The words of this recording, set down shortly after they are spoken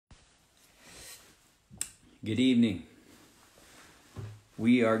Good evening.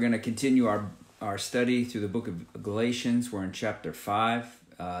 We are going to continue our study through the book of Galatians. We're in chapter 5.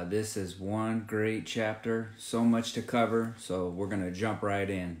 This is one great chapter, so much to cover, so we're going to jump right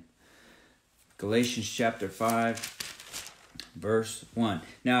in. Galatians chapter 5, verse 1.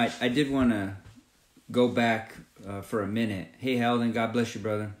 Now, I did want to go back for a minute. Hey, Halden, God bless you,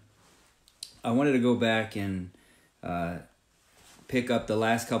 brother. I wanted to go back and pick up the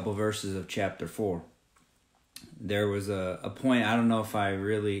last couple verses of chapter 4. There was a point, I don't know if I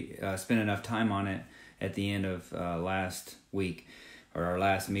really spent enough time on it at the end of last week or our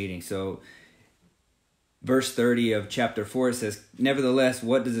last meeting. So verse 30 of chapter 4, it says, "Nevertheless,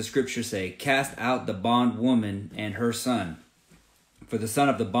 what does the scripture say? Cast out the bondwoman and her son. For the son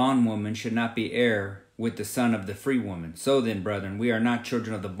of the bondwoman should not be heir with the son of the free woman. So then, brethren, we are not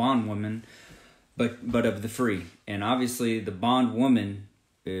children of the bondwoman, but of the free." And obviously the bondwoman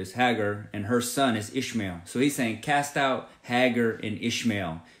is Hagar, and her son is Ishmael. So he's saying, cast out Hagar and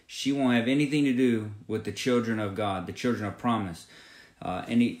Ishmael. She won't have anything to do with the children of God, the children of promise.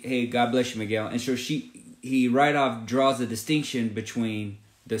 Hey, God bless you, Miguel. And so he right off draws a distinction between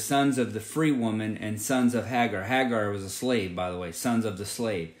the sons of the free woman and sons of Hagar. Hagar was a slave, by the way, sons of the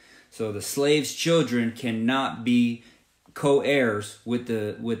slave. So the slave's children cannot be co-heirs with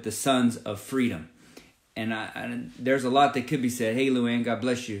the sons of freedom. And there's a lot that could be said. Hey, Luann, God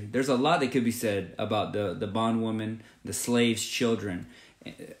bless you. There's a lot that could be said about the bondwoman, the slave's children,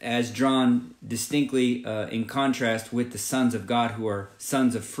 as drawn distinctly in contrast with the sons of God, who are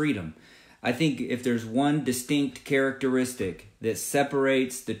sons of freedom. I think if there's one distinct characteristic that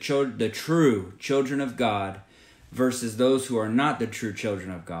separates the true children of God versus those who are not the true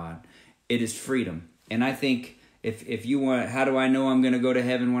children of God, it is freedom. And I think if you want, how do I know I'm going to go to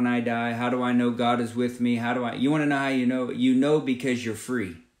heaven when I die? How do I know God is with me? You want to know how you know? You know because you're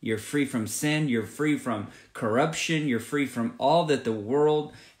free. You're free from sin. You're free from corruption. You're free from all that the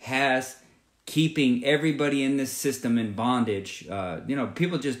world has, keeping everybody in this system in bondage.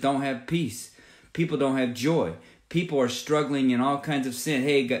 People just don't have peace. People don't have joy. People are struggling in all kinds of sin.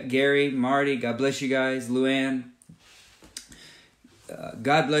 Hey, Gary, Marty, God bless you guys. Luann,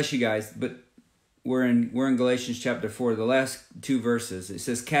 God bless you guys. But we're in Galatians chapter 4, the last two verses. It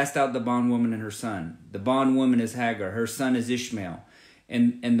says, cast out the bondwoman and her son. The bondwoman is Hagar. Her son is Ishmael.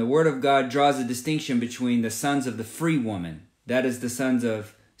 And the word of God draws a distinction between the sons of the free woman. That is the sons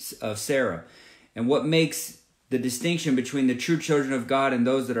of Sarah. And what makes the distinction between the true children of God and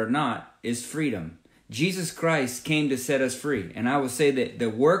those that are not is freedom. Jesus Christ came to set us free. And I will say that the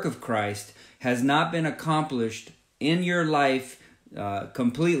work of Christ has not been accomplished in your life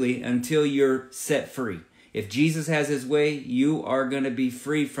completely until you're set free. If Jesus has his way, you are going to be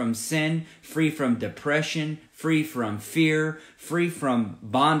free from sin, free from depression, free from fear, free from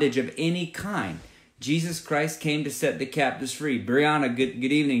bondage of any kind. Jesus Christ came to set the captives free. Brianna, good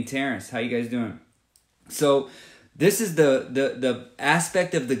evening. Terrence, how you guys doing? So this is the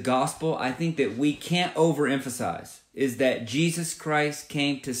aspect of the gospel I think that we can't overemphasize, is that Jesus Christ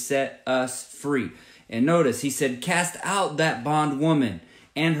came to set us free. And notice, he said, cast out that bondwoman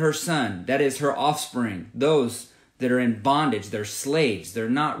and her son, that is her offspring, those that are in bondage. They're slaves. They're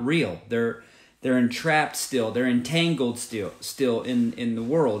not real. They're entrapped still. They're entangled still in the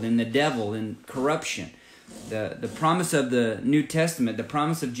world, in the devil, in corruption. The promise of the New Testament, the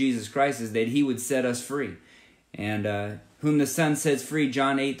promise of Jesus Christ, is that he would set us free. And whom the Son sets free,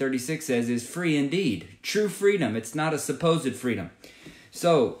 John 8:36 says, is free indeed. True freedom. It's not a supposed freedom.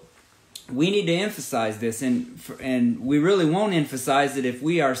 So we need to emphasize this, and we really won't emphasize it if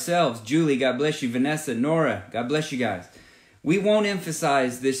we ourselves, Julie, God bless you, Vanessa, Nora, God bless you guys. We won't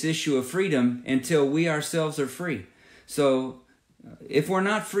emphasize this issue of freedom until we ourselves are free. So if we're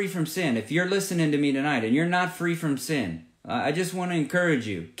not free from sin, if you're listening to me tonight and you're not free from sin, I just want to encourage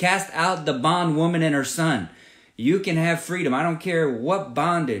you. Cast out the bondwoman and her son. You can have freedom. I don't care what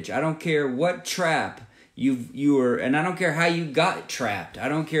bondage. I don't care what trap you were, and I don't care how you got trapped. I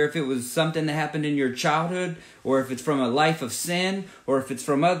don't care if it was something that happened in your childhood, or if it's from a life of sin, or if it's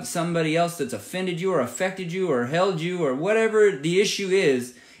from somebody else that's offended you or affected you or held you, or whatever the issue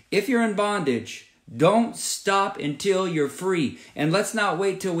is. If you're in bondage, don't stop until you're free. And let's not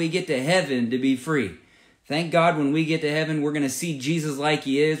wait till we get to heaven to be free. Thank God when we get to heaven, we're going to see Jesus like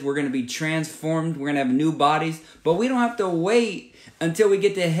he is. We're going to be transformed. We're going to have new bodies. But we don't have to wait until we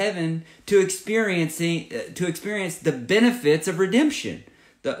get to heaven to experience the benefits of redemption.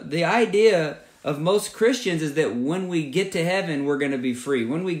 The idea of most Christians is that when we get to heaven, we're going to be free.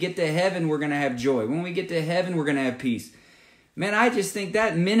 When we get to heaven, we're going to have joy. When we get to heaven, we're going to have peace. Man, I just think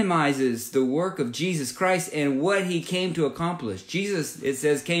that minimizes the work of Jesus Christ and what he came to accomplish. Jesus, it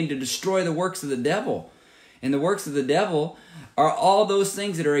says, came to destroy the works of the devil. And the works of the devil are all those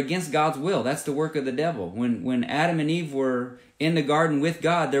things that are against God's will. That's the work of the devil. When Adam and Eve were in the garden with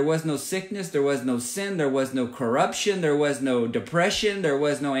God, there was no sickness, there was no sin, there was no corruption, there was no depression, there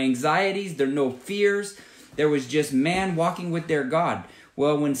was no anxieties, there were no fears. There was just man walking with their God.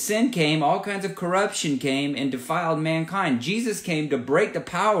 Well, when sin came, all kinds of corruption came and defiled mankind. Jesus came to break the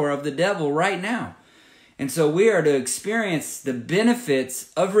power of the devil right now. And so we are to experience the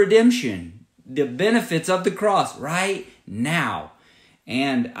benefits of redemption, the benefits of the cross right now.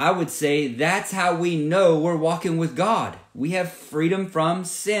 And I would say that's how we know we're walking with God. We have freedom from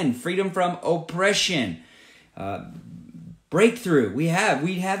sin, freedom from oppression, breakthrough. We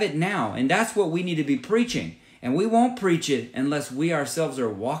have it now. And that's what we need to be preaching. And we won't preach it unless we ourselves are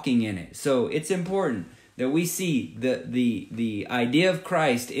walking in it. So it's important that we see the idea of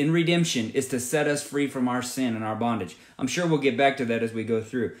Christ in redemption is to set us free from our sin and our bondage. I'm sure we'll get back to that as we go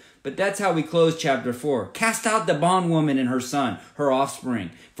through. But that's how we close chapter 4. Cast out the bondwoman and her son, her offspring.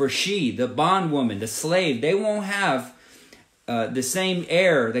 For she, the bondwoman, the slave, they won't have the same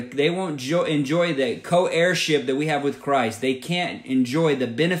heir. They won't enjoy the co-heirship that we have with Christ. They can't enjoy the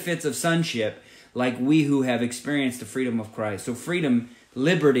benefits of sonship like we who have experienced the freedom of Christ. So freedom,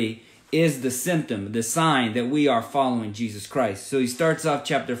 liberty, is the symptom, the sign that we are following Jesus Christ. So he starts off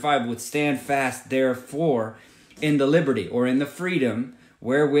chapter 5 with, stand fast, therefore, in the liberty, or in the freedom,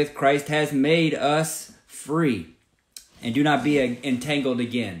 wherewith Christ has made us free. And do not be entangled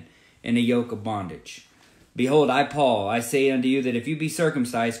again in a yoke of bondage. Behold, I, Paul, I say unto you that if you be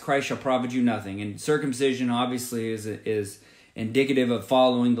circumcised, Christ shall profit you nothing. And circumcision obviously is indicative of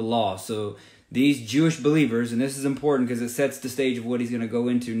following the law. So these Jewish believers, and this is important because it sets the stage of what he's going to go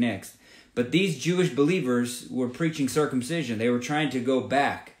into next. But these Jewish believers were preaching circumcision. They were trying to go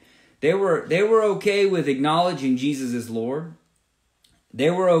back. They were okay with acknowledging Jesus as Lord. They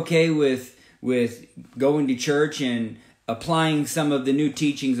were okay with going to church and applying some of the new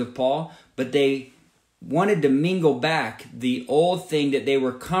teachings of Paul. But they wanted to mingle back the old thing that they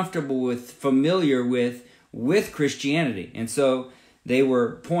were comfortable with, familiar with Christianity. And so they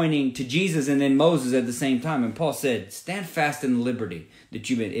were pointing to Jesus and then Moses at the same time. And Paul said, stand fast in the liberty that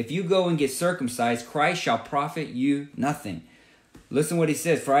you've been. If you go and get circumcised, Christ shall profit you nothing. Listen what he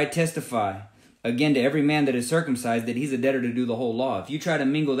says. For I testify again to every man that is circumcised that he's a debtor to do the whole law. If you try to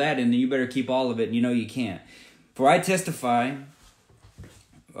mingle that in, then you better keep all of it, and you know you can't. For I testify,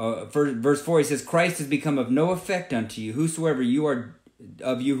 verse 4, he says, Christ has become of no effect unto you. Whosoever you are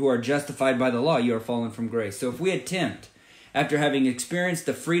of you who are justified by the law, you are fallen from grace. So if we attempt, after having experienced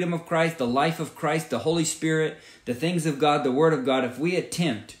the freedom of Christ, the life of Christ, the Holy Spirit, the things of God, the Word of God, if we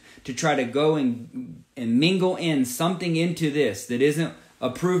attempt to try to go and mingle in something into this that isn't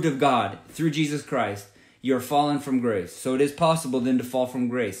approved of God through Jesus Christ, you're fallen from grace. So it is possible then to fall from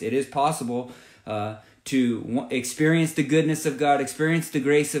grace. It is possible to experience the goodness of God, experience the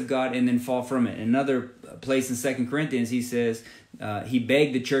grace of God, and then fall from it. In another place in 2 Corinthians, he says, he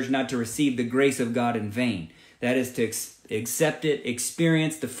begged the church not to receive the grace of God in vain. That is to accept it,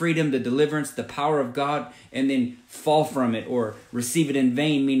 experience the freedom, the deliverance, the power of God, and then fall from it or receive it in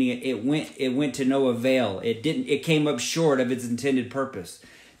vain, meaning it went to no avail. It came up short of its intended purpose.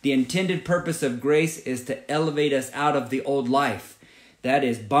 The intended purpose of grace is to elevate us out of the old life. That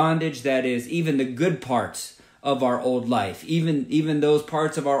is bondage, that is even the good parts of our old life, even those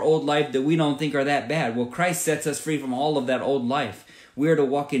parts of our old life that we don't think are that bad. Well, Christ sets us free from all of that old life. We are to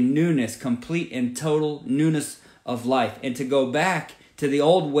walk in newness, complete and total newness of life, and to go back to the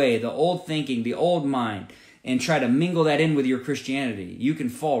old way, the old thinking, the old mind, and try to mingle that in with your Christianity. You can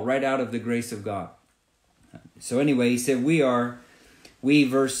fall right out of the grace of God. So anyway, he said, we,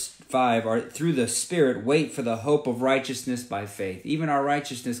 verse 5, are through the Spirit wait for the hope of righteousness by faith. Even our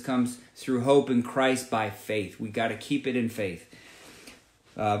righteousness comes through hope in Christ by faith. We got to keep it in faith.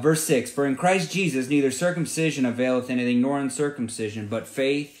 Verse 6, for in Christ Jesus neither circumcision availeth anything, nor uncircumcision, but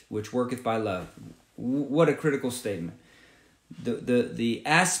faith which worketh by love. What a critical statement. The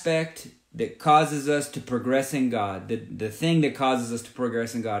aspect that causes us to progress in God, the thing that causes us to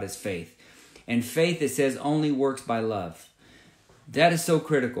progress in God is faith. And faith, it says, only works by love. That is so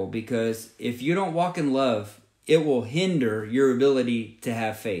critical, because if you don't walk in love, it will hinder your ability to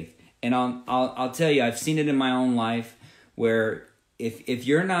have faith. And I'll tell you, I've seen it in my own life where if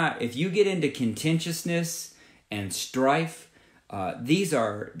you get into contentiousness and strife, these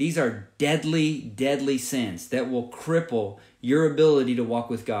are deadly sins that will cripple your ability to walk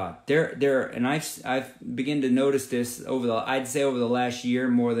with God. And I've begun to notice this over the last year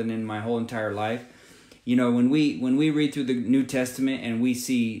more than in my whole entire life. You know, when we read through the New Testament and we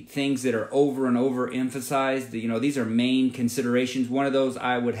see things that are over and over emphasized, these are main considerations. One of those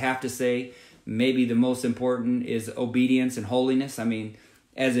I would have to say maybe the most important is obedience and holiness. I mean,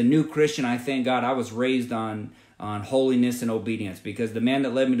 as a new Christian, I thank God I was raised on holiness and obedience, because the man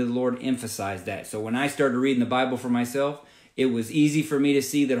that led me to the Lord emphasized that. So when I started reading the Bible for myself, it was easy for me to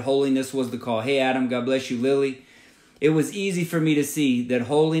see that holiness was the call. Hey, Adam, God bless you, Lily. It was easy for me to see that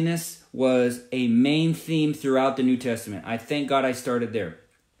holiness was a main theme throughout the New Testament. I thank God I started there.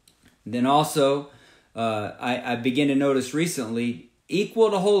 Then also, I began to notice recently, equal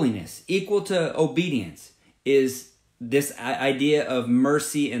to holiness, equal to obedience, is this idea of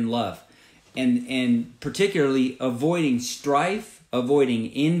mercy and love. And particularly avoiding strife,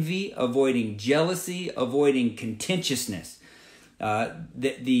 avoiding envy, avoiding jealousy, avoiding contentiousness.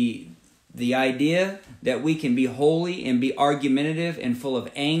 The idea that we can be holy and be argumentative and full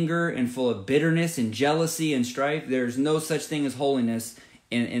of anger and full of bitterness and jealousy and strife, there's no such thing as holiness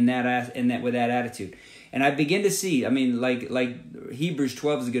in that with that attitude. And I begin to see, I mean, like Hebrews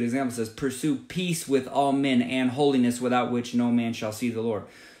 12 is a good example. It says, pursue peace with all men and holiness, without which no man shall see the Lord.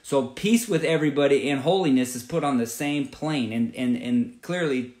 So peace with everybody and holiness is put on the same plane. And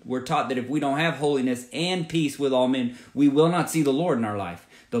clearly we're taught that if we don't have holiness and peace with all men, we will not see the Lord in our life.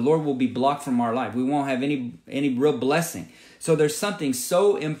 The Lord will be blocked from our life. We won't have any real blessing. So there's something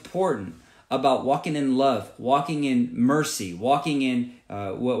so important about walking in love, walking in mercy, walking in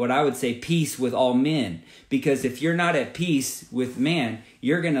what I would say peace with all men. Because if you're not at peace with man,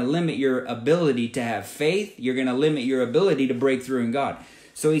 you're going to limit your ability to have faith. You're going to limit your ability to break through in God.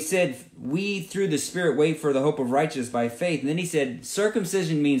 So he said, we through the Spirit wait for the hope of righteousness by faith. And then he said,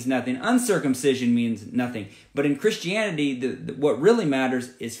 circumcision means nothing. Uncircumcision means nothing. But in Christianity, what really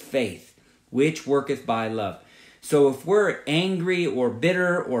matters is faith, which worketh by love. So if we're angry or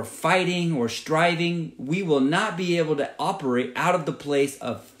bitter or fighting or striving, we will not be able to operate out of the place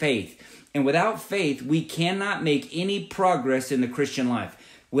of faith. And without faith, we cannot make any progress in the Christian life.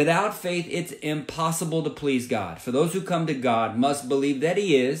 Without faith, it's impossible to please God. For those who come to God must believe that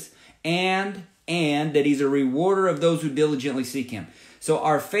He is, and that He's a rewarder of those who diligently seek Him. So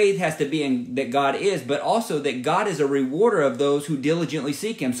our faith has to be in that God is, but also that God is a rewarder of those who diligently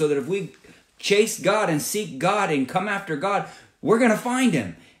seek Him. So that if we chase God and seek God and come after God, we're going to find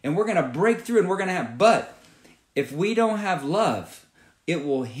Him. And we're going to break through and we're going to have. But if we don't have love, it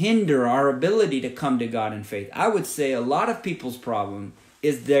will hinder our ability to come to God in faith. I would say a lot of people's problem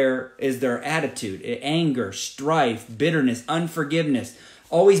is their attitude, anger, strife, bitterness, unforgiveness,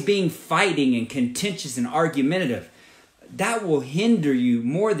 always being fighting and contentious and argumentative. That will hinder you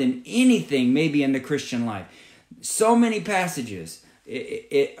more than anything maybe in the Christian life. So many passages,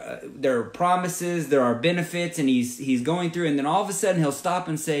 there are promises, there are benefits, and he's going through, and then all of a sudden he'll stop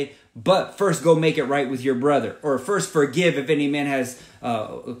and say, but first go make it right with your brother, or first forgive if any man has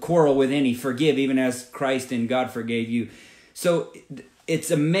a quarrel with any, forgive even as Christ and God forgave you. So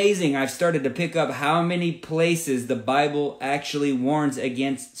it's amazing. I've started to pick up how many places the Bible actually warns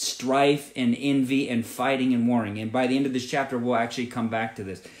against strife and envy and fighting and warring. And by the end of this chapter, we'll actually come back to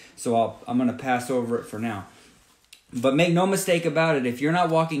this. So I'm going to pass over it for now. But make no mistake about it, if you're not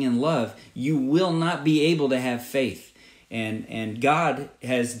walking in love, you will not be able to have faith. And God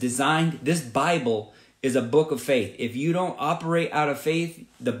has designed, this Bible is a book of faith. If you don't operate out of faith,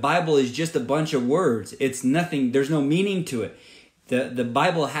 the Bible is just a bunch of words. It's nothing, there's no meaning to it. The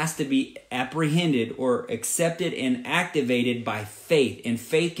Bible has to be apprehended or accepted and activated by faith. And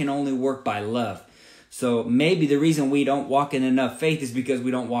faith can only work by love. So maybe the reason we don't walk in enough faith is because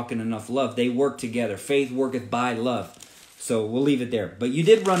we don't walk in enough love. They work together. Faith worketh by love. So we'll leave it there. But you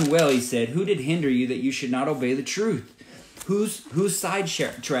did run well, he said. Who did hinder you that you should not obey the truth? Whose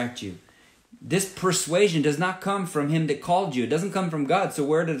sidetracked you? This persuasion does not come from him that called you. It doesn't come from God. So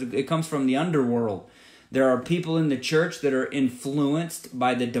where does it comes from? The underworld. There are people in the church that are influenced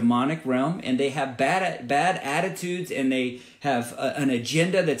by the demonic realm, and they have bad attitudes, and they have an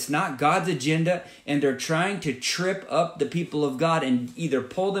agenda that's not God's agenda, and they're trying to trip up the people of God and either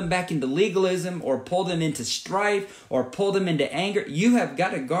pull them back into legalism or pull them into strife or pull them into anger. You have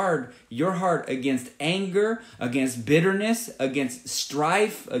got to guard your heart against anger, against bitterness, against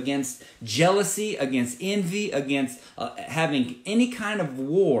strife, against jealousy, against envy, against having any kind of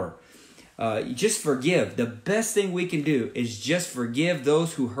war. Just forgive. The best thing we can do is just forgive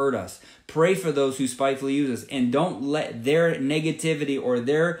those who hurt us. Pray for those who spitefully use us. And don't let their negativity or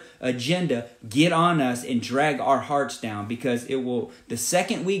their agenda get on us and drag our hearts down. Because it will, the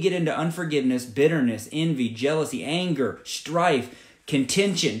second we get into unforgiveness, bitterness, envy, jealousy, anger, strife,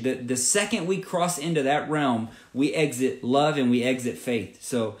 contention, the second we cross into that realm, we exit love and we exit faith.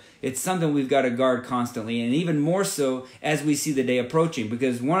 So it's something we've got to guard constantly, and even more so as we see the day approaching.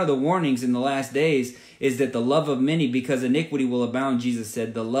 Because one of the warnings in the last days is that the love of many, because iniquity will abound, Jesus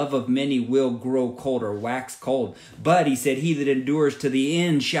said, the love of many will grow cold or wax cold. But he said, he that endures to the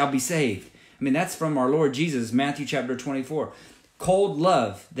end shall be saved. I mean, that's from our Lord Jesus, Matthew chapter 24. Cold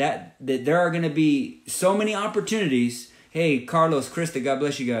love, that there are going to be so many opportunities. Hey, Carlos, Krista, God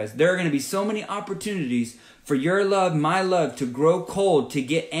bless you guys. There are going to be so many opportunities for your love, my love, to grow cold, to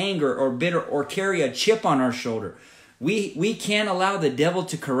get anger or bitter or carry a chip on our shoulder. We can't allow the devil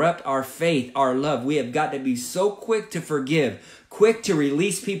to corrupt our faith, our love. We have got to be so quick to forgive, quick to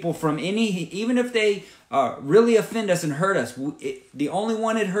release people from even if they really offend us and hurt us. The only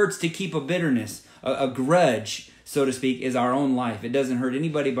one it hurts to keep a bitterness, a grudge, so to speak, is our own life. It doesn't hurt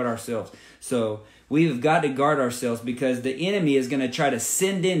anybody but ourselves. So we've got to guard ourselves, because the enemy is going to try to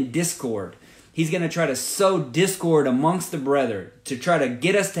send in discord. He's going to try to sow discord amongst the brethren to try to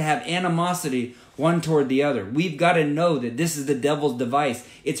get us to have animosity one toward the other. We've got to know that this is the devil's device.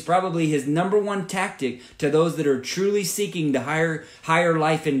 It's probably his number one tactic to those that are truly seeking the higher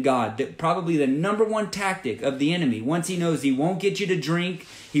life in God. That probably the number one tactic of the enemy, once he knows he won't get you to drink,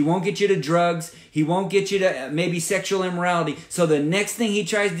 he won't get you to drugs, he won't get you to maybe sexual immorality. So the next thing he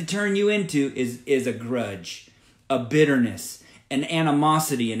tries to turn you into is a grudge, a bitterness, an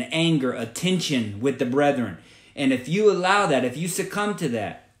animosity, an anger, a tension with the brethren. And if you allow that, if you succumb to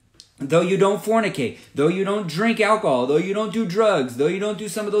that, though you don't fornicate, though you don't drink alcohol, though you don't do drugs, though you don't do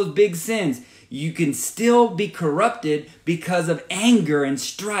some of those big sins, you can still be corrupted because of anger and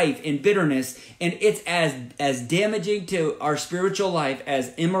strife and bitterness. And it's as damaging to our spiritual life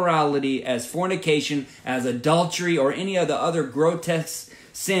as immorality, as fornication, as adultery, or any of the other grotesque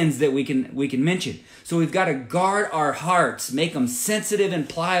sins that we can mention. So we've got to guard our hearts, make them sensitive and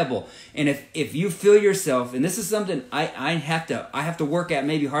pliable. And if you feel yourself, and this is something I have to work at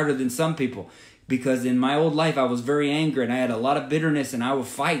maybe harder than some people, because in my old life I was very angry and I had a lot of bitterness and I would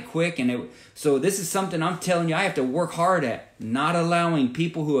fight quick. So this is something I'm telling you I have to work hard at, not allowing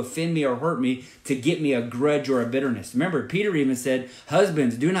people who offend me or hurt me to get me a grudge or a bitterness. Remember, Peter even said,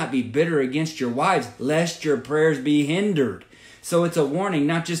 husbands, do not be bitter against your wives, lest your prayers be hindered. So it's a warning,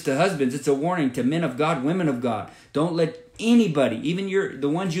 not just to husbands, it's a warning to men of God, women of God. Don't let anybody, even the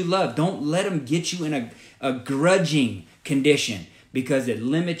ones you love, don't let them get you in a grudging condition, because it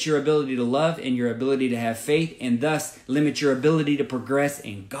limits your ability to love and your ability to have faith, and thus limits your ability to progress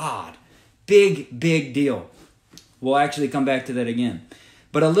in God. Big, big deal. We'll actually come back to that again.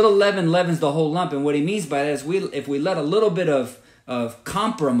 But a little leaven leavens the whole lump, and what he means by that is if we let a little bit of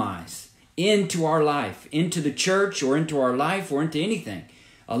compromise into our life, into the church or into our life or into anything.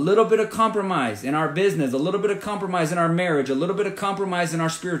 A little bit of compromise in our business, a little bit of compromise in our marriage, a little bit of compromise in our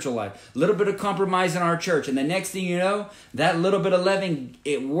spiritual life, a little bit of compromise in our church. And the next thing you know, that little bit of leaven,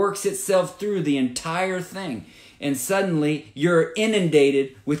 it works itself through the entire thing. And suddenly you're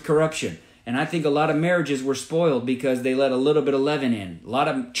inundated with corruption. And I think a lot of marriages were spoiled because they let a little bit of leaven in. A lot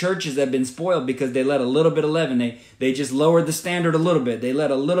of churches have been spoiled because they let a little bit of leaven. They just lowered the standard a little bit. They let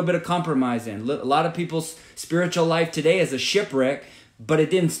a little bit of compromise in. A lot of people's spiritual life today is a shipwreck, but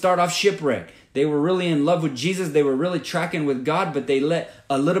it didn't start off shipwreck. They were really in love with Jesus. They were really tracking with God, but they let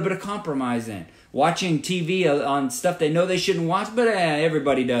a little bit of compromise in. Watching TV on stuff they know they shouldn't watch, but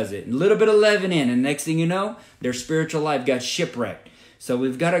everybody does it. A little bit of leaven in, and next thing you know, their spiritual life got shipwrecked. So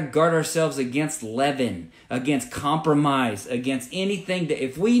we've got to guard ourselves against leaven, against compromise, against anything that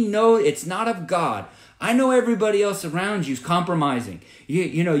if we know it's not of God. I know everybody else around you is compromising.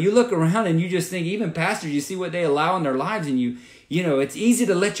 You know, you look around and you just think, even pastors, you see what they allow in their lives, and you know, it's easy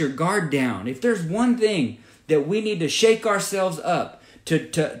to let your guard down. If there's one thing that we need to shake ourselves up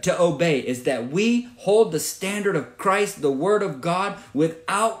to obey, is that we hold the standard of Christ, the Word of God,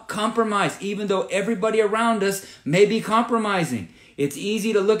 without compromise, even though everybody around us may be compromising. It's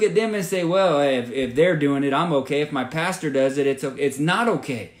easy to look at them and say, well, if they're doing it, I'm okay. If my pastor does it, it's not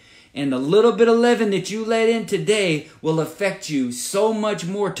okay. And the little bit of leaven that you let in today will affect you so much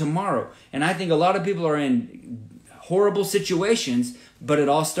more tomorrow. And I think a lot of people are in horrible situations, but it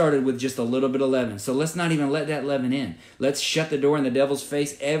all started with just a little bit of leaven. So let's not even let that leaven in. Let's shut the door in the devil's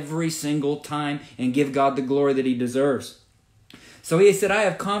face every single time and give God the glory that he deserves. So he said, I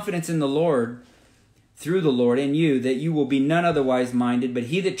have confidence in the Lord, through the Lord in you, that you will be none otherwise minded, but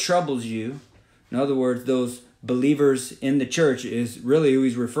he that troubles you, in other words, those believers in the church is really who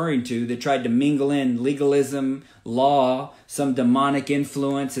he's referring to, that tried to mingle in legalism, law, some demonic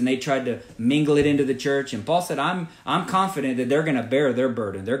influence, and they tried to mingle it into the church. And Paul said, I'm confident that they're going to bear their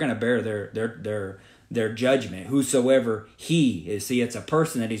burden. They're going to bear their judgment, whosoever he is. See, it's a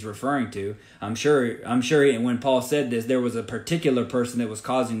person that he's referring to. I'm sure when Paul said this, there was a particular person that was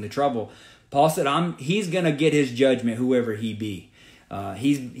causing the trouble. Paul said, he's going to get his judgment, whoever he be.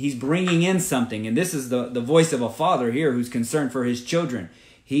 He's bringing in something, and this is the voice of a father here who's concerned for his children.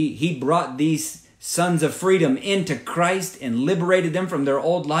 He brought these sons of freedom into Christ and liberated them from their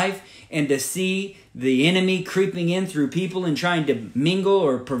old life, and to see the enemy creeping in through people and trying to mingle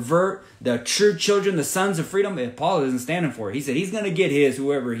or pervert the true children, the sons of freedom, Paul isn't standing for it. He said he's going to get his,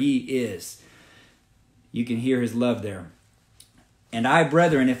 whoever he is. You can hear his love there. And I,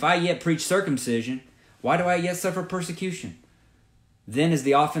 brethren, if I yet preach circumcision, why do I yet suffer persecution? Then is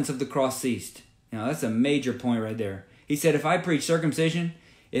the offense of the cross ceased. Now that's a major point right there. He said, if I preach circumcision,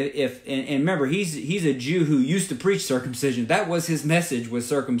 and remember, he's a Jew who used to preach circumcision. That was his message, was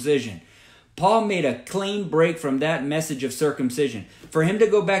circumcision. Paul made a clean break from that message of circumcision. For him to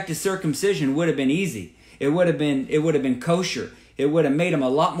go back to circumcision would have been easy. It would have been kosher. It would have made him a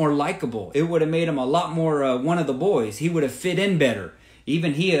lot more likable. It would have made him a lot more one of the boys. He would have fit in better.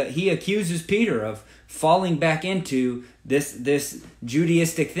 Even he accuses Peter of falling back into this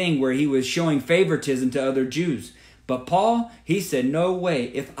Judaistic thing where he was showing favoritism to other Jews. But Paul, he said, no way.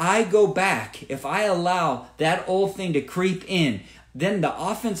 If I go back, if I allow that old thing to creep in, then the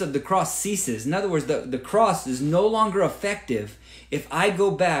offense of the cross ceases. In other words, the cross is no longer effective if I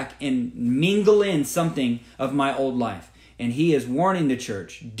go back and mingle in something of my old life. And he is warning the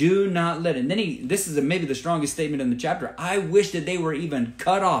church, do not let it. And then this is maybe the strongest statement in the chapter. I wish that they were even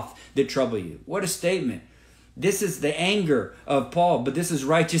cut off that trouble you. What a statement. This is the anger of Paul, but this is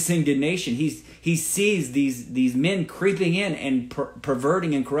righteous indignation. He sees these men creeping in and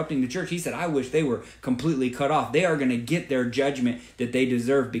perverting and corrupting the church. He said, I wish they were completely cut off. They are going to get their judgment that they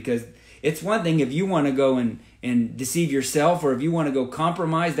deserve, because it's one thing if you want to go and deceive yourself, or if you want to go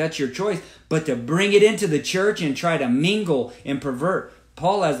compromise, that's your choice. But to bring it into the church and try to mingle and pervert,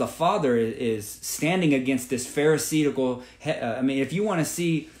 Paul as the father is standing against this Pharisaical. If you want to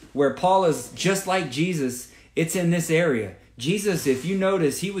see where Paul is just like Jesus, it's in this area. Jesus, if you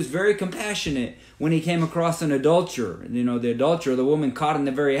notice, he was very compassionate when he came across an adulterer. The adulterer, the woman caught in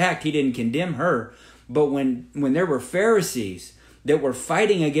the very act, he didn't condemn her. But when there were Pharisees that were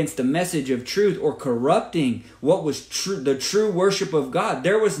fighting against the message of truth or corrupting what was true, the true worship of God,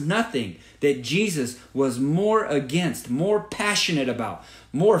 there was nothing that Jesus was more against, more passionate about,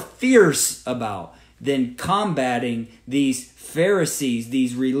 more fierce about than combating these Pharisees,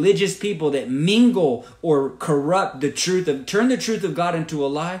 these religious people that mingle or corrupt the truth turn the truth of God into a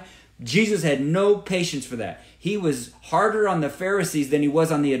lie. Jesus had no patience for that. He was harder on the Pharisees than he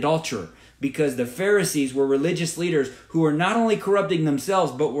was on the adulterer, because the Pharisees were religious leaders who were not only corrupting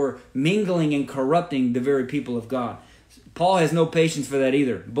themselves, but were mingling and corrupting the very people of God. Paul has no patience for that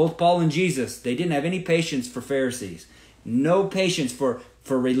either. Both Paul and Jesus, they didn't have any patience for Pharisees. No patience for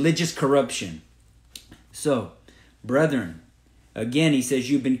religious corruption. So, brethren, again, he says,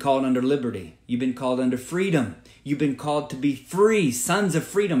 you've been called under liberty. You've been called under freedom. You've been called to be free, sons of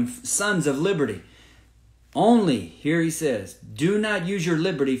freedom, sons of liberty. Only, here he says, do not use your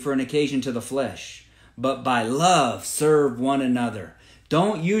liberty for an occasion to the flesh, but by love serve one another.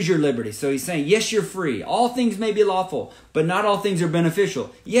 Don't use your liberty. So he's saying, yes, you're free. All things may be lawful, but not all things are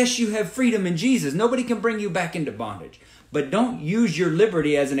beneficial. Yes, you have freedom in Jesus. Nobody can bring you back into bondage. But don't use your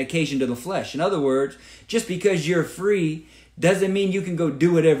liberty as an occasion to the flesh. In other words, just because you're free doesn't mean you can go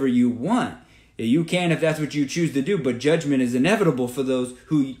do whatever you want. You can if that's what you choose to do, but judgment is inevitable for those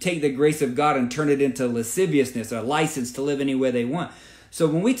who take the grace of God and turn it into lasciviousness, a license to live any way they want. So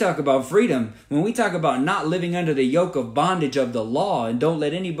when we talk about freedom, when we talk about not living under the yoke of bondage of the law and don't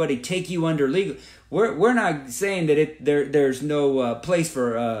let anybody take you under legal, we're not saying that there's no place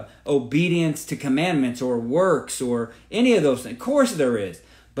for obedience to commandments or works or any of those things. Of course there is.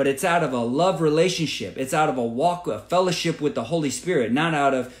 But it's out of a love relationship. It's out of a walk, a fellowship with the Holy Spirit, not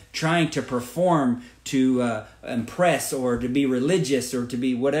out of trying to perform to impress or to be religious or to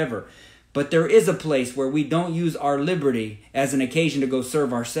be whatever. But there is a place where we don't use our liberty as an occasion to go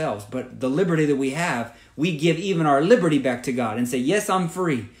serve ourselves. But the liberty that we have, we give even our liberty back to God and say, yes, I'm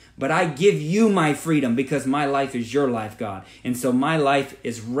free, but I give you my freedom because my life is your life, God. And so my life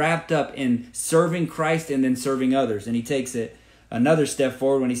is wrapped up in serving Christ and then serving others. And he takes it another step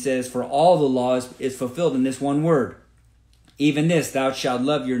forward when he says, for all the law is fulfilled in this one word. Even this, thou shalt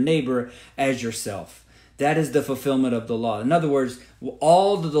love your neighbor as yourself. That is the fulfillment of the law. In other words,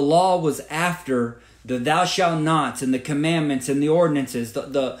 all that the law was after the thou shalt nots and the commandments and the ordinances,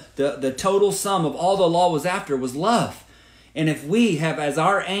 the total sum of all the law was after was love. And if we have as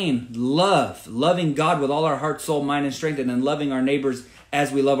our aim loving God with all our heart, soul, mind, and strength, and then loving our neighbors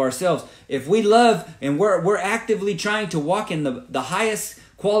as we love ourselves, if we love and we're actively trying to walk in the highest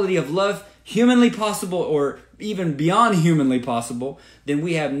quality of love humanly possible or even beyond humanly possible, then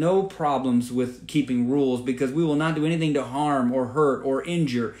we have no problems with keeping rules, because we will not do anything to harm or hurt or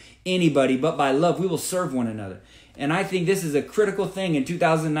injure anybody, but by love we will serve one another. And I think this is a critical thing in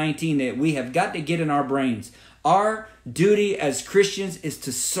 2019 that we have got to get in our brains. Our duty as Christians is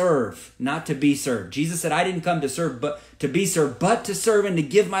to serve, not to be served. Jesus said, I didn't come to serve, but to be served, but to serve and to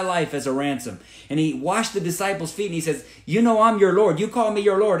give my life as a ransom. And he washed the disciples' feet and he says, you know I'm your Lord. You call me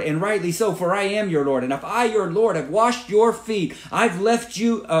your Lord, and rightly so, for I am your Lord. And if I, your Lord, have washed your feet, I've left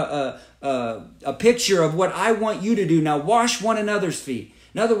you a picture of what I want you to do. Now wash one another's feet.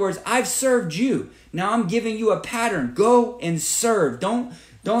 In other words, I've served you. Now I'm giving you a pattern. Go and serve. Don't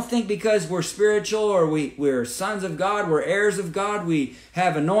think because we're spiritual or we're sons of God, we're heirs of God, we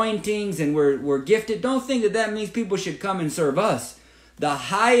have anointings and we're gifted. Don't think that means people should come and serve us. The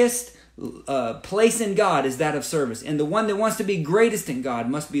highest place in God is that of service. And the one that wants to be greatest in God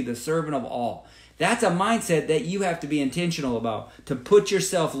must be the servant of all. That's a mindset that you have to be intentional about, to put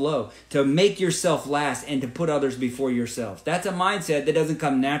yourself low, to make yourself last, and to put others before yourself. That's a mindset that doesn't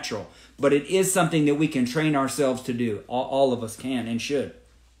come natural, but it is something that we can train ourselves to do. All of us can and should.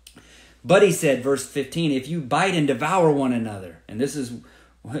 But he said, verse 15, if you bite and devour one another, and this is,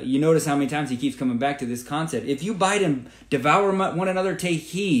 you notice how many times he keeps coming back to this concept. If you bite and devour one another, take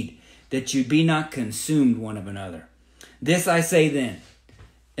heed that you be not consumed one of another. This I say then.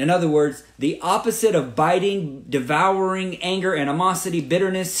 In other words, the opposite of biting, devouring, anger, animosity,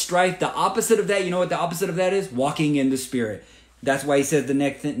 bitterness, strife, the opposite of that, you know what the opposite of that is? Walking in the Spirit. That's why he says the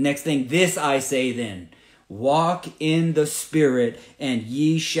next thing, this I say then. Walk in the Spirit, and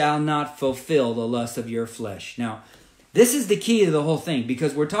ye shall not fulfill the lust of your flesh. Now, this is the key to the whole thing,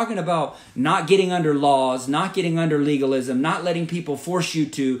 because we're talking about not getting under laws, not getting under legalism, not letting people force you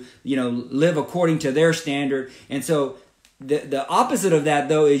to, live according to their standard. And so the opposite of that,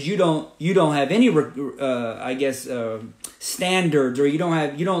 though, is you don't have any standards, or you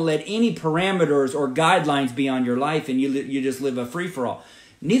don't let any parameters or guidelines be on your life, and you just live a free for all.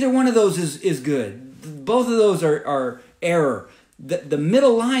 Neither one of those is good. Both of those are error. The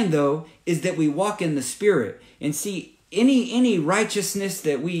middle line, though, is that we walk in the Spirit. And see, any righteousness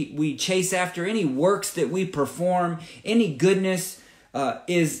that we chase after, any works that we perform, any goodness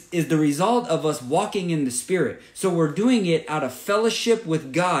is the result of us walking in the Spirit. So we're doing it out of fellowship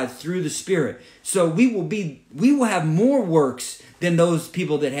with God through the Spirit. So we will have more works than those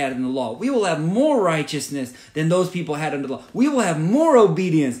people that had in the law. We will have more righteousness than those people had under the law. We will have more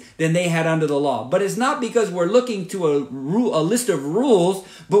obedience than they had under the law. But it's not because we're looking to a list of rules,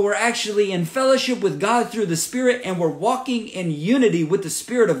 but we're actually in fellowship with God through the Spirit, and we're walking in unity with the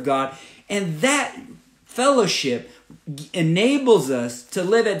Spirit of God. And that fellowship enables us to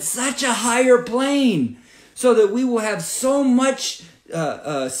live at such a higher plane, so that we will have so much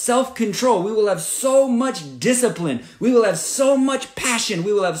self-control. We will have so much discipline. We will have so much passion.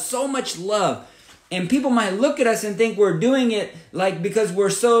 We will have so much love. And people might look at us and think we're doing it because we're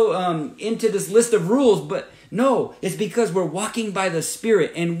so into this list of rules. But no, it's because we're walking by the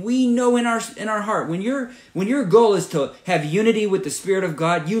Spirit. And we know in our heart, when your goal is to have unity with the Spirit of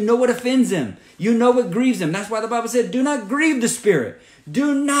God, you know what offends Him. You know what grieves Him. That's why the Bible said, do not grieve the Spirit.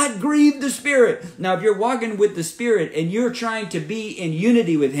 Do not grieve the Spirit. Now, if you're walking with the Spirit and you're trying to be in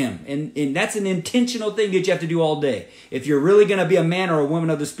unity with Him, and that's an intentional thing that you have to do all day. If you're really going to be a man or a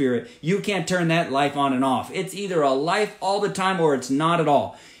woman of the Spirit, you can't turn that life on and off. It's either a life all the time or it's not at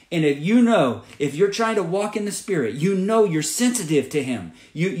all. And if you're trying to walk in the Spirit, you're sensitive to Him.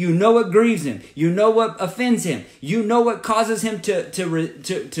 You know what grieves Him. You know what offends Him. You know what causes Him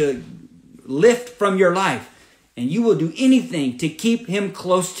to lift from your life. And you will do anything to keep Him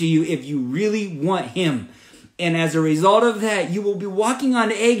close to you if you really want Him. And as a result of that, you will be walking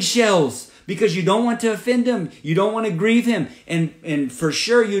on eggshells because you don't want to offend Him. You don't want to grieve Him. And for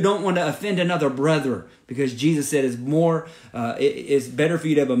sure, you don't want to offend another brother, because Jesus said it's better for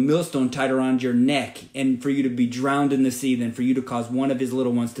you to have a millstone tied around your neck and for you to be drowned in the sea than for you to cause one of His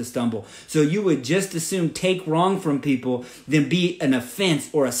little ones to stumble. So you would just as soon take wrong from people than be an offense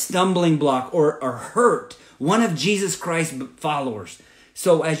or a stumbling block or hurt one of Jesus Christ's followers.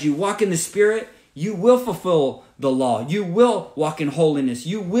 So as you walk in the Spirit, you will fulfill the law. You will walk in holiness.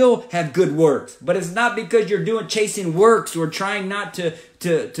 You will have good works. But it's not because you're chasing works or trying not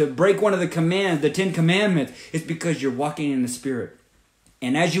to break one of the commands, the 10 Commandments. It's because you're walking in the Spirit.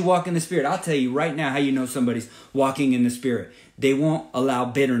 And as you walk in the Spirit, I'll tell you right now how you know somebody's walking in the Spirit. They won't allow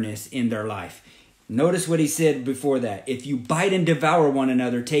bitterness in their life. Notice what he said before that. If you bite and devour one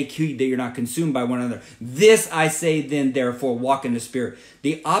another, take heed that you're not consumed by one another. This I say then, therefore, walk in the Spirit.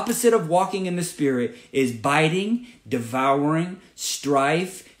 The opposite of walking in the Spirit is biting, devouring,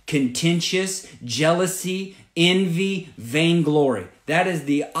 strife, contentious, jealousy, envy, vainglory. That is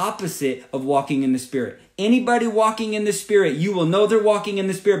the opposite of walking in the Spirit. Anybody walking in the Spirit, you will know they're walking in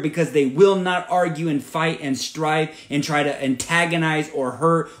the Spirit because they will not argue and fight and strive and try to antagonize or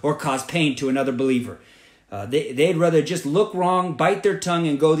hurt or cause pain to another believer. They'd rather just look wrong, bite their tongue,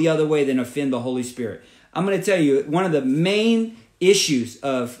 and go the other way than offend the Holy Spirit. I'm going to tell you, one of the main issues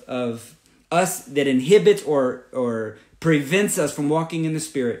of us that inhibits or prevents us from walking in the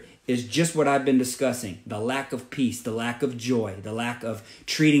Spirit is just what I've been discussing. The lack of peace, the lack of joy, the lack of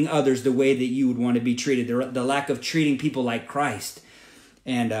treating others the way that you would want to be treated, the lack of treating people like Christ.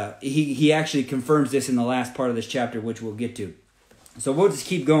 And he actually confirms this in the last part of this chapter, which we'll get to. So we'll just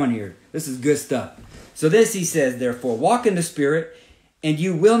keep going here. This is good stuff. So this he says, therefore, walk in the Spirit, and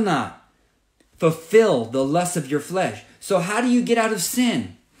you will not fulfill the lusts of your flesh. So how do you get out of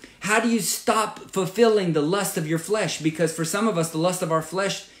sin? How do you stop fulfilling the lust of your flesh? Because for some of us, the lust of our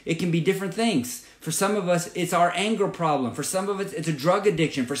flesh, it can be different things. For some of us, it's our anger problem. For some of us, it's a drug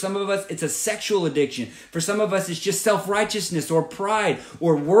addiction. For some of us, it's a sexual addiction. For some of us, it's just self-righteousness or pride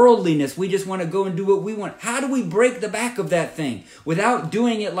or worldliness. We just want to go and do what we want. How do we break the back of that thing without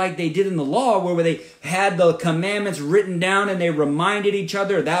doing it like they did in the law, where they had the commandments written down and they reminded each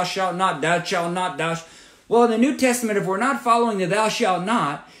other, thou shalt not, thou shalt not, Well, in the New Testament, if we're not following the thou shalt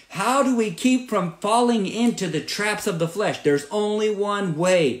not, how do we keep from falling into the traps of the flesh? There's only one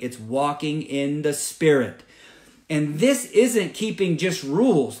way. It's walking in the Spirit. And this isn't keeping just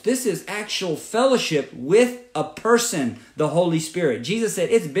rules. This is actual fellowship with a person, the Holy Spirit. Jesus said,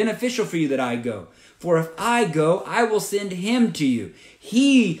 it's beneficial for you that I go. For if I go, I will send him to you.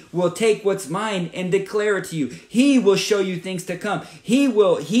 He will take what's mine and declare it to you. He will show you things to come. He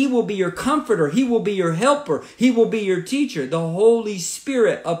will be your comforter. He will be your helper. He will be your teacher. The Holy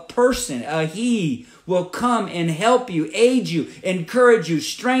Spirit, a person, a he, will come and help you, aid you, encourage you,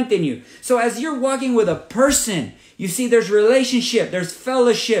 strengthen you. So as you're walking with a person, you see there's relationship, there's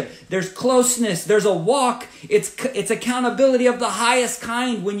fellowship, there's closeness, there's a walk. It's accountability of the highest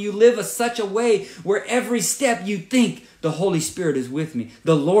kind when you live such a way where every step you think, the Holy Spirit is with me.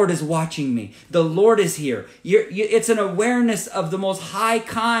 The Lord is watching me. The Lord is here. It's an awareness of the most high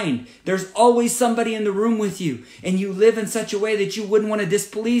kind. There's always somebody in the room with you. And you live in such a way that you wouldn't want to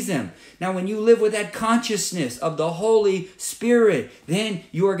displease him. Now, when you live with that consciousness of the Holy Spirit, then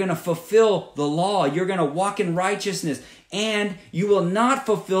you are going to fulfill the law. You're going to walk in righteousness. And you will not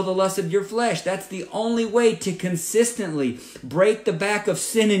fulfill the lust of your flesh. That's the only way to consistently break the back of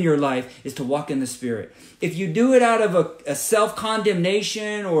sin in your life, is to walk in the Spirit. If you do it out of a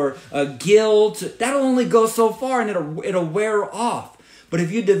self-condemnation or a guilt, that'll only go so far and it'll wear off. But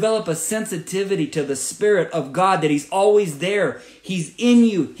if you develop a sensitivity to the Spirit of God, that he's always there, he's in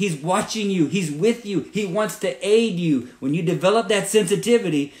you, he's watching you, he's with you, he wants to aid you. When you develop that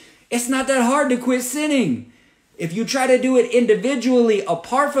sensitivity, it's not that hard to quit sinning. If you try to do it individually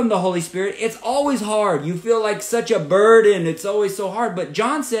apart from the Holy Spirit, it's always hard. You feel like such a burden. It's always so hard. But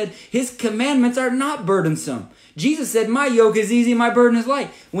John said his commandments are not burdensome. Jesus said, my yoke is easy, my burden is light.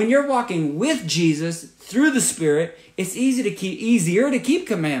 When you're walking with Jesus through the Spirit, it's easier to keep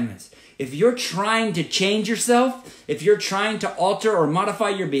commandments. If you're trying to change yourself, if you're trying to alter or modify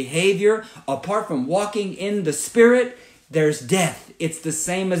your behavior apart from walking in the Spirit, there's death. It's the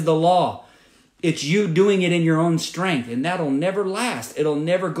same as the law. It's you doing it in your own strength, and that'll never last. It'll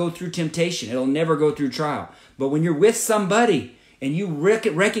never go through temptation. It'll never go through trial. But when you're with somebody and you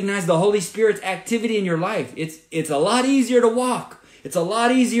recognize the Holy Spirit's activity in your life, it's a lot easier to walk. It's a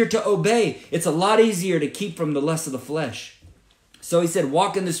lot easier to obey. It's a lot easier to keep from the lust of the flesh. So he said,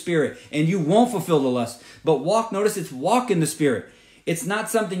 walk in the Spirit, and you won't fulfill the lust. But notice it's walk in the Spirit. It's not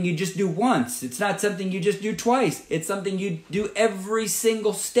something you just do once. It's not something you just do twice. It's something you do every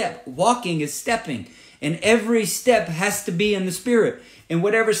single step. Walking is stepping. And every step has to be in the Spirit. And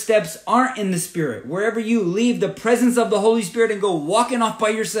whatever steps aren't in the Spirit, wherever you leave the presence of the Holy Spirit and go walking off by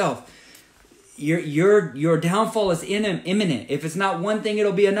yourself, your downfall is imminent. If it's not one thing,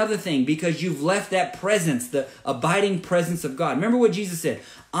 it'll be another thing, because you've left that presence, the abiding presence of God. Remember what Jesus said,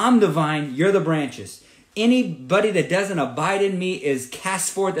 I'm the vine, you're the branches. Anybody that doesn't abide in me is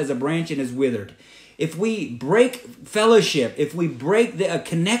cast forth as a branch and is withered. If we break fellowship, if we break a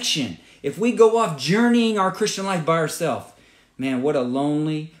connection, if we go off journeying our Christian life by ourselves, man, what a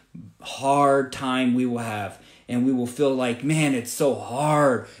lonely, hard time we will have. and we will feel like, man, it's so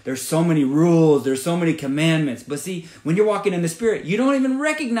hard. There's so many rules. There's so many commandments. But see, when you're walking in the Spirit, you don't even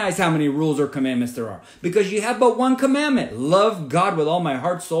recognize how many rules or commandments there are, because you have but one commandment: love God with all my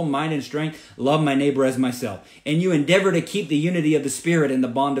heart, soul, mind, and strength. Love my neighbor as myself. And you endeavor to keep the unity of the Spirit in the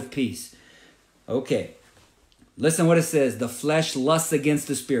bond of peace. Okay. Listen what it says. The flesh lusts against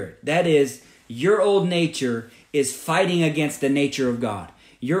the Spirit. That is, your old nature is fighting against the nature of God.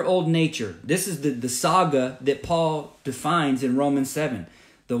 Your old nature. This is the saga that Paul defines in Romans 7.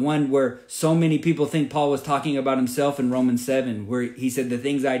 The one where so many people think Paul was talking about himself in Romans 7, where he said, the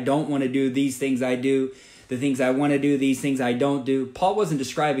things I don't want to do, these things I do. The things I want to do, these things I don't do. Paul wasn't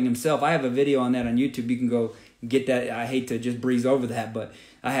describing himself. I have a video on that on YouTube. You can go get that. I hate to just breeze over that, but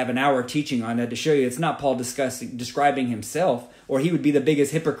I have an hour teaching on that to show you it's not Paul describing himself, or he would be the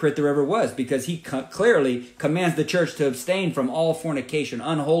biggest hypocrite there ever was, because he clearly commands the church to abstain from all fornication,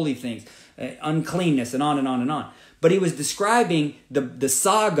 unholy things, uncleanness, and on and on and on. But he was describing the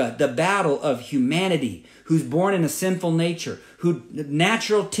saga, the battle of humanity, who's born in a sinful nature, whose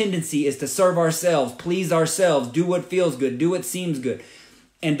natural tendency is to serve ourselves, please ourselves, do what feels good, do what seems good,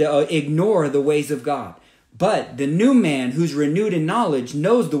 and to ignore the ways of God. But the new man who's renewed in knowledge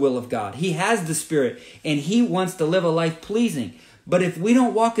knows the will of God. He has the Spirit, and he wants to live a life pleasing. But if we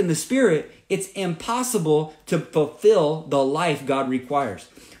don't walk in the Spirit, it's impossible to fulfill the life God requires.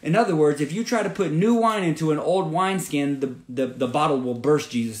 In other words, if you try to put new wine into an old wineskin, the bottle will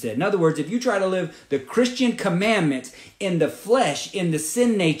burst, Jesus said. In other words, if you try to live the Christian commandments in the flesh, in the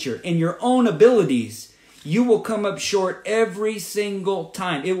sin nature, in your own abilities, you will come up short every single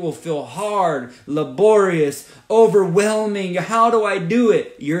time. It will feel hard, laborious, overwhelming. How do I do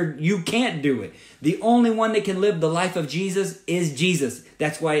it? You can't do it. The only one that can live the life of Jesus is Jesus.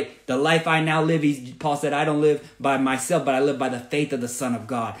 That's why the life I now live, Paul said, I don't live by myself, but I live by the faith of the Son of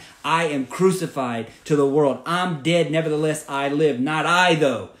God. I am crucified to the world. I'm dead, nevertheless I live. Not I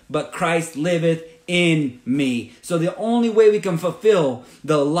though, but Christ liveth in me. So the only way we can fulfill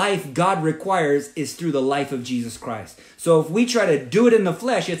the life God requires is through the life of Jesus Christ. So if we try to do it in the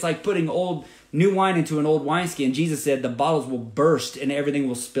flesh, it's like putting new wine into an old wineskin. Jesus said the bottles will burst and everything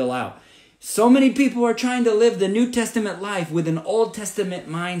will spill out. So many people are trying to live the New Testament life with an Old Testament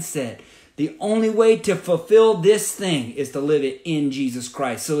mindset. The only way to fulfill this thing is to live it in Jesus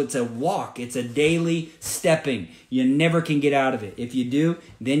Christ. So it's a walk. It's a daily stepping. You never can get out of it. If you do,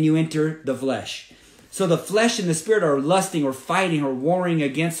 then you enter the flesh. So the flesh and the Spirit are lusting or fighting or warring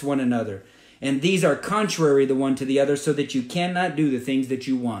against one another. And these are contrary the one to the other, so that you cannot do the things that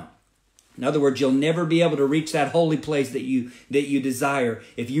you want. In other words, you'll never be able to reach that holy place that you desire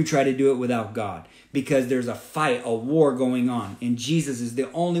if you try to do it without God. Because there's a fight, a war going on. And Jesus is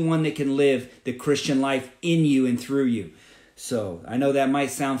the only one that can live the Christian life in you and through you. So I know that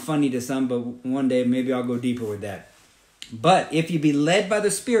might sound funny to some, but one day maybe I'll go deeper with that. But if you be led by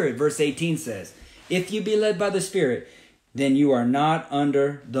the Spirit, verse 18 says, if you be led by the Spirit, then you are not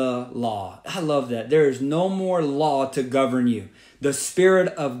under the law. I love that. There is no more law to govern you. The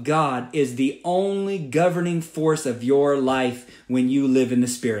Spirit of God is the only governing force of your life when you live in the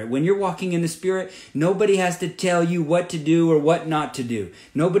Spirit. When you're walking in the Spirit, nobody has to tell you what to do or what not to do.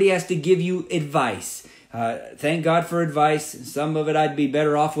 Nobody has to give you advice. Thank God for advice. Some of it I'd be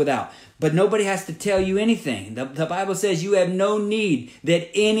better off without. But nobody has to tell you anything. The Bible says you have no need that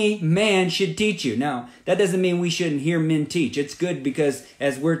any man should teach you. Now, that doesn't mean we shouldn't hear men teach. It's good because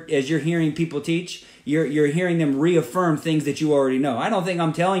as you're hearing people teach, you're hearing them reaffirm things that you already know. I don't think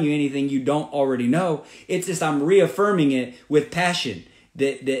I'm telling you anything you don't already know. It's just I'm reaffirming it with passion.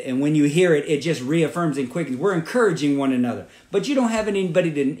 And when you hear it, it just reaffirms and quickens. We're encouraging one another. But you don't have anybody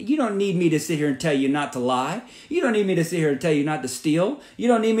you don't need me to sit here and tell you not to lie. You don't need me to sit here and tell you not to steal. You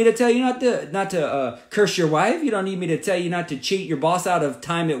don't need me to tell you not to curse your wife. You don't need me to tell you not to cheat your boss out of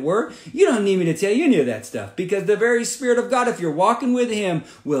time at work. You don't need me to tell you any of that stuff. Because the very Spirit of God, if you're walking with Him,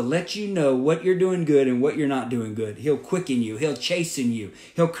 will let you know what you're doing good and what you're not doing good. He'll quicken you. He'll chasten you.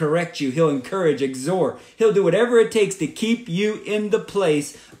 He'll correct you. He'll encourage, exhort. He'll do whatever it takes to keep you in the place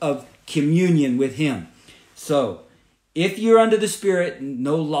of communion with Him. So, if you're under the Spirit,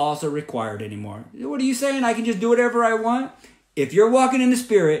 no laws are required anymore. What are you saying? I can just do whatever I want? If you're walking in the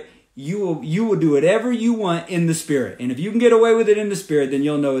Spirit, you will do whatever you want in the Spirit. And if you can get away with it in the Spirit, then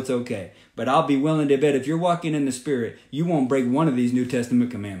you'll know it's okay. But I'll be willing to bet if you're walking in the Spirit, you won't break one of these New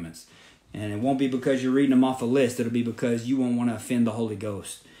Testament commandments. And it won't be because you're reading them off a list. It'll be because you won't want to offend the Holy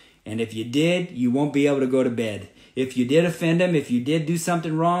Ghost. And if you did, you won't be able to go to bed. If you did offend Him, if you did do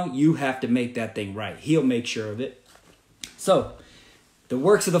something wrong, you have to make that thing right. He'll make sure of it. So, the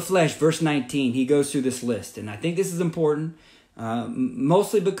works of the flesh, verse 19, he goes through this list. And I think this is important,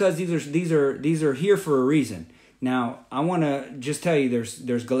 mostly because these are here for a reason. Now, I want to just tell you,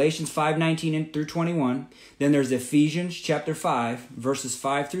 there's Galatians 5:19 through 21. Then there's Ephesians chapter 5, verses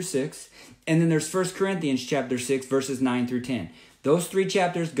 5 through 6. And then there's 1 Corinthians chapter 6, verses 9 through 10. Those three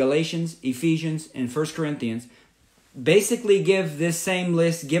chapters, Galatians, Ephesians, and 1 Corinthians, basically give this same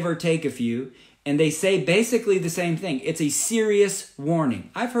list, give or take a few. And they say basically the same thing. It's a serious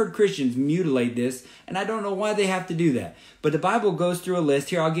warning. I've heard Christians mutilate this, and I don't know why they have to do that. But the Bible goes through a list.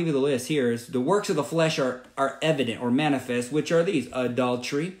 Here, I'll give you the list. Here is the works of the flesh are evident or manifest, which are these: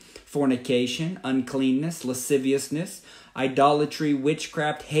 adultery, fornication, uncleanness, lasciviousness, idolatry,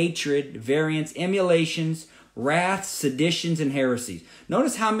 witchcraft, hatred, variance, emulations, wrath, seditions, and heresies.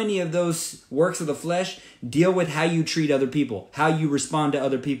 Notice how many of those works of the flesh deal with how you treat other people, how you respond to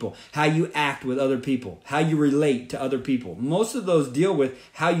other people, how you act with other people, how you relate to other people. Most of those deal with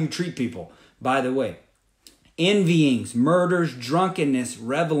how you treat people, by the way. Envyings, murders, drunkenness,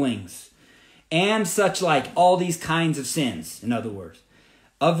 revelings, and such like, all these kinds of sins, in other words.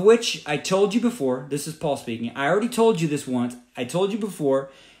 Of which I told you before, this is Paul speaking, I already told you this once, I told you before,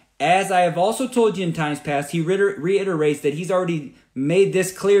 as I have also told you in times past, he reiterates that he's already made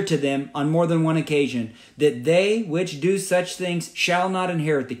this clear to them on more than one occasion, that they which do such things shall not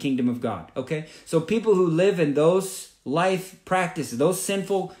inherit the kingdom of God. Okay? So people who live in those life practices, those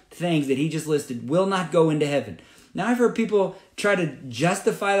sinful things that he just listed, will not go into heaven. Now, I've heard people try to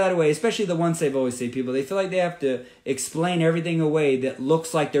justify that away, especially the once saved, always saved people. They feel like they have to explain everything away that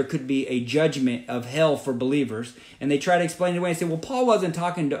looks like there could be a judgment of hell for believers. And they try to explain it away and say, well, Paul wasn't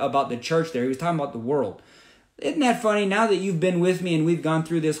talking about the church there. He was talking about the world. Isn't that funny? Now that you've been with me and we've gone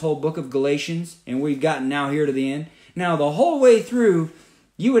through this whole book of Galatians and we've gotten now here to the end. Now, the whole way through,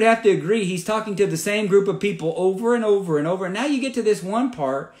 you would have to agree he's talking to the same group of people over and over and over. And now you get to this one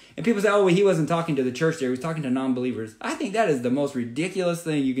part and people say, oh, well, he wasn't talking to the church there. He was talking to non-believers. I think that is the most ridiculous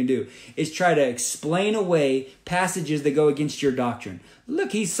thing you can do, is try to explain away passages that go against your doctrine.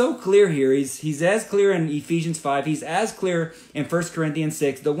 Look, he's so clear here. He's as clear in Ephesians 5. He's as clear in 1 Corinthians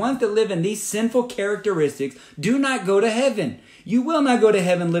 6. The ones that live in these sinful characteristics do not go to heaven. You will not go to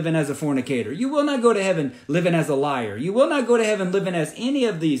heaven living as a fornicator. You will not go to heaven living as a liar. You will not go to heaven living as any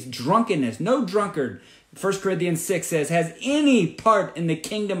of these. Drunkenness. No drunkard, 1 Corinthians 6 says, has any part in the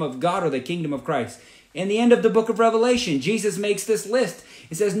kingdom of God or the kingdom of Christ. In the end of the book of Revelation, Jesus makes this list.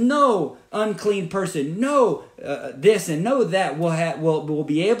 It says, no unclean person, no this and no that will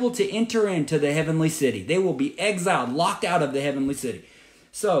be able to enter into the heavenly city. They will be exiled, locked out of the heavenly city.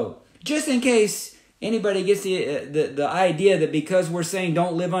 So, just in case anybody gets the idea that because we're saying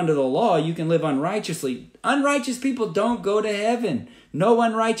don't live under the law, you can live unrighteously. Unrighteous people don't go to heaven. No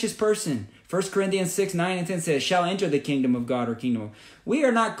unrighteous person. 1 Corinthians 6, 9, and 10 says, shall enter the kingdom of God or kingdom of... We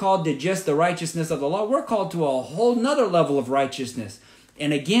are not called to just the righteousness of the law. We're called to a whole nother level of righteousness.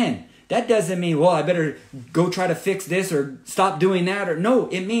 And again, that doesn't mean, well, I better go try to fix this or stop doing that. Or no,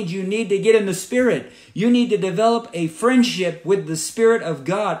 it means you need to get in the Spirit. You need to develop a friendship with the Spirit of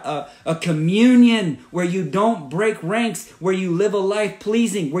God, a communion where you don't break ranks, where you live a life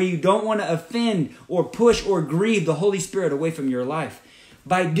pleasing, where you don't want to offend or push or grieve the Holy Spirit away from your life.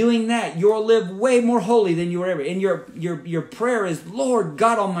 By doing that, you'll live way more holy than you were ever. And your prayer is, Lord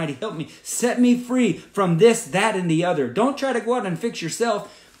God Almighty, help me. Set me free from this, that, and the other. Don't try to go out and fix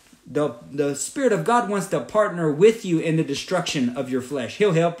yourself. The Spirit of God wants to partner with you in the destruction of your flesh.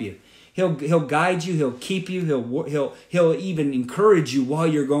 He'll help you. He'll guide you. He'll keep you. He'll even encourage you while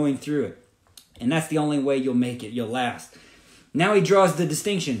you're going through it. And that's the only way you'll make it. You'll last. Now he draws the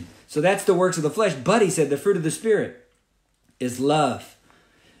distinction. So that's the works of the flesh. But he said the fruit of the Spirit is love,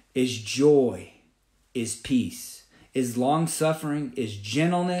 is joy, is peace, is long-suffering, is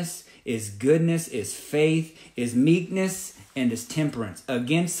gentleness, is goodness, is faith, is meekness, and is temperance.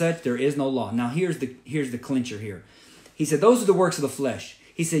 Against such there is no law. Now here's the clincher here. He said those are the works of the flesh.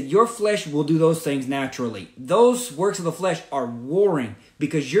 He said your flesh will do those things naturally. Those works of the flesh are warring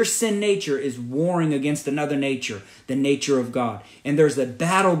because your sin nature is warring against another nature, the nature of God. And there's a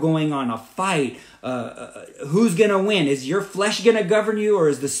battle going on, a fight. Who's going to win? Is your flesh going to govern you, or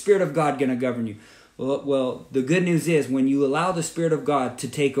is the Spirit of God going to govern you? Well, the good news is when you allow the Spirit of God to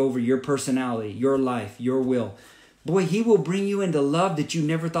take over your personality, your life, your will, boy, he will bring you into love that you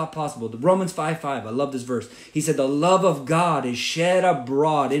never thought possible. The Romans 5:5, I love this verse. He said, the love of God is shed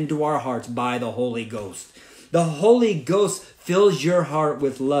abroad into our hearts by the Holy Ghost. The Holy Ghost fills your heart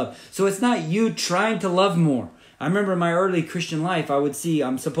with love. So it's not you trying to love more. I remember in my early Christian life, I would see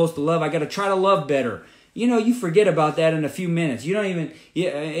I'm supposed to love. I got to try to love better. You know, you forget about that in a few minutes. You don't even,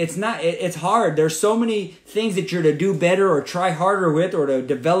 it's hard. There's so many things that you're to do better or try harder with or to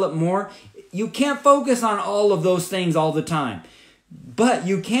develop more. You can't focus on all of those things all the time. But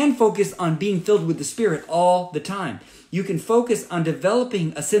you can focus on being filled with the Spirit all the time. You can focus on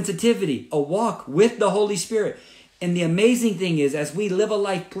developing a sensitivity, a walk with the Holy Spirit. And the amazing thing is, as we live a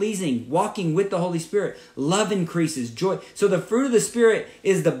life pleasing, walking with the Holy Spirit, love increases, joy. So the fruit of the Spirit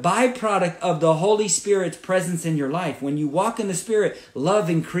is the byproduct of the Holy Spirit's presence in your life. When you walk in the Spirit, love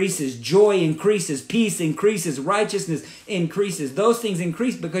increases, joy increases, peace increases, righteousness increases. Those things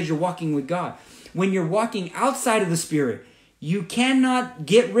increase because you're walking with God. When you're walking outside of the Spirit, you cannot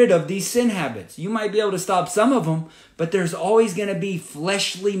get rid of these sin habits. You might be able to stop some of them, but there's always going to be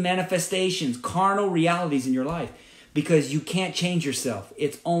fleshly manifestations, carnal realities in your life. Because you can't change yourself.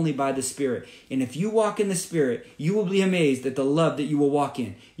 It's only by the Spirit. And if you walk in the Spirit, you will be amazed at the love that you will walk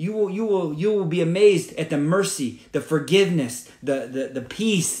in. You will be amazed at the mercy, the forgiveness, the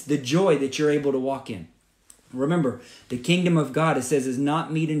peace, the joy that you're able to walk in. Remember, the kingdom of God, it says, is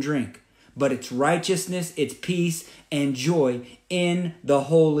not meat and drink, but it's righteousness, it's peace, and joy in the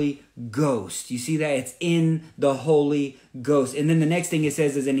Holy Ghost. You see that? It's in the Holy Ghost. And then the next thing it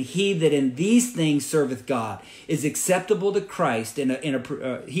says is, and he that in these things serveth God is acceptable to Christ, and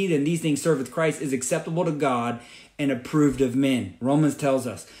he that in these things serveth Christ is acceptable to God and approved of men. Romans tells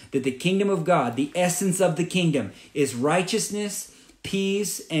us that the kingdom of God, the essence of the kingdom, is righteousness,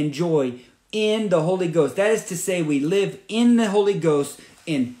 peace, and joy in the Holy Ghost. That is to say, we live in the Holy Ghost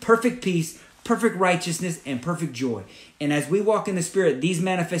in perfect peace, perfect righteousness, and perfect joy. And as we walk in the Spirit, these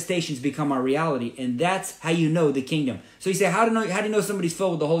manifestations become our reality. And that's how you know the kingdom. So you say, how do you know somebody's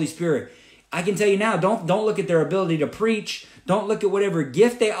filled with the Holy Spirit? I can tell you now, don't look at their ability to preach. Don't look at whatever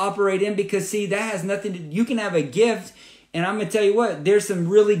gift they operate in, because see, that has nothing to do. You can have a gift, and I'm going to tell you what, there's some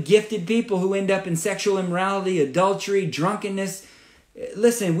really gifted people who end up in sexual immorality, adultery, drunkenness.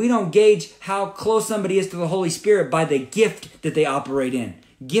 Listen, we don't gauge how close somebody is to the Holy Spirit by the gift that they operate in.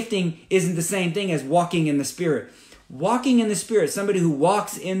 Gifting isn't the same thing as walking in the Spirit. Walking in the Spirit, somebody who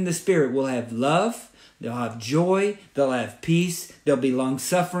walks in the Spirit will have love, they'll have joy, they'll have peace, they'll be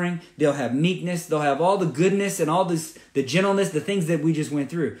long-suffering, they'll have meekness, they'll have all the goodness and all this, the gentleness, the things that we just went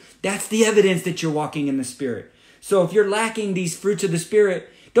through. That's the evidence that you're walking in the Spirit. So if you're lacking these fruits of the Spirit,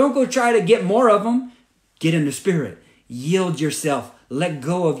 don't go try to get more of them. Get in the Spirit. Yield yourself. Let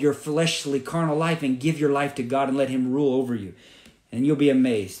go of your fleshly, carnal life and give your life to God and let Him rule over you. And you'll be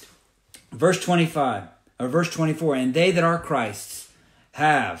amazed. Verse 25, or verse 24, and they that are Christ's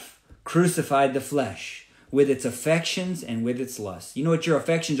have crucified the flesh with its affections and with its lusts. You know what your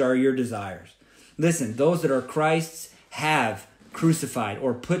affections are? Your desires. Listen, those that are Christ's have crucified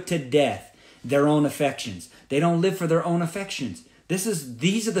or put to death their own affections. They don't live for their own affections.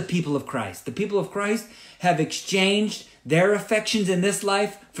 These are the people of Christ. The people of Christ have exchanged their affections in this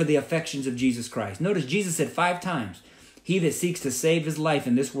life for the affections of Jesus Christ. Notice Jesus said 5 times, he that seeks to save his life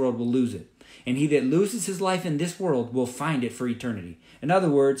in this world will lose it. And he that loses his life in this world will find it for eternity. In other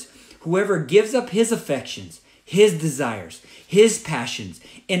words, whoever gives up his affections, his desires, his passions,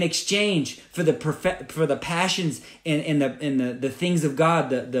 in exchange for the passions and the things of God,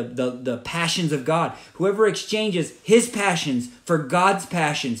 the passions of God, whoever exchanges his passions for God's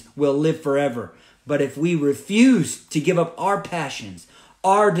passions will live forever. But if we refuse to give up our passions,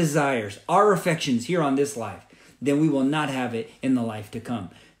 our desires, our affections here on this life, then we will not have it in the life to come.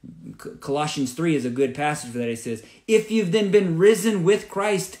 Colossians 3 is a good passage for that. It says, if you've then been risen with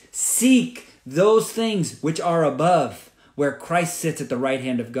Christ, seek those things which are above, where Christ sits at the right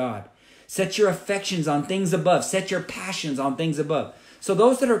hand of God. Set your affections on things above. Set your passions on things above. So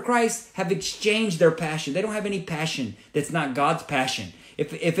those that are Christ have exchanged their passion. They don't have any passion that's not God's passion.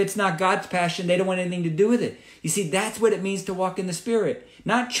 If it's not God's passion, they don't want anything to do with it. You see, that's what it means to walk in the Spirit.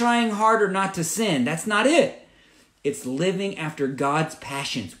 Not trying harder not to sin. That's not it. It's living after God's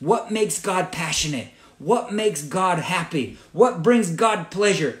passions. What makes God passionate? What makes God happy? What brings God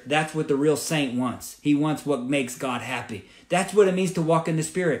pleasure? That's what the real saint wants. He wants what makes God happy. That's what it means to walk in the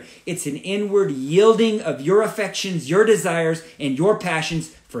Spirit. It's an inward yielding of your affections, your desires, and your passions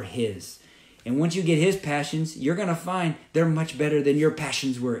for His. And once you get His passions, you're going to find they're much better than your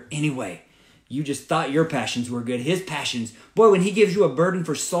passions were anyway. You just thought your passions were good. His passions. Boy, when He gives you a burden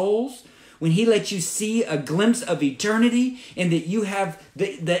for souls, when He lets you see a glimpse of eternity and that you have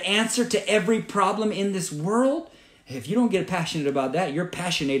the answer to every problem in this world, if you don't get passionate about that, your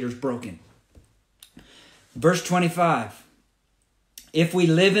passionator's broken. Verse 25, if we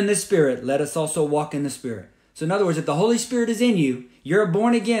live in the Spirit, let us also walk in the Spirit. So in other words, if the Holy Spirit is in you, you're a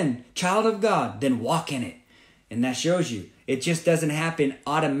born again child of God, then walk in it. And that shows you. It just doesn't happen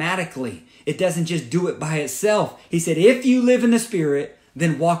automatically. It doesn't just do it by itself. He said, if you live in the Spirit,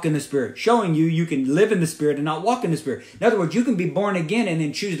 then walk in the Spirit. Showing you you can live in the Spirit and not walk in the Spirit. In other words, you can be born again and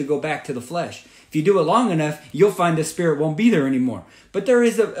then choose to go back to the flesh. If you do it long enough, you'll find the Spirit won't be there anymore. But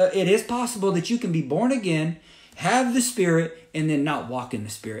it is possible that you can be born again, have the Spirit, and then not walk in the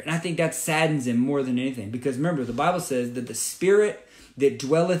Spirit. And I think that saddens him more than anything. Because remember, the Bible says that the Spirit that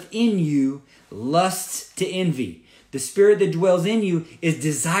dwelleth in you lusts to envy. The Spirit that dwells in you is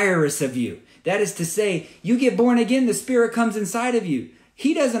desirous of you. That is to say, you get born again, the Spirit comes inside of you.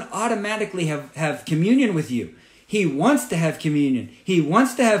 He doesn't automatically have communion with you. He wants to have communion. He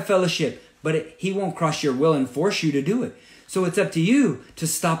wants to have fellowship, but he won't cross your will and force you to do it. So it's up to you to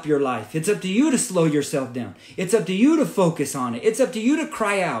stop your life. It's up to you to slow yourself down. It's up to you to focus on it. It's up to you to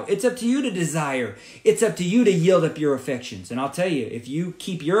cry out. It's up to you to desire. It's up to you to yield up your affections. And I'll tell you, if you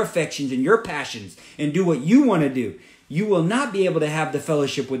keep your affections and your passions and do what you want to do, you will not be able to have the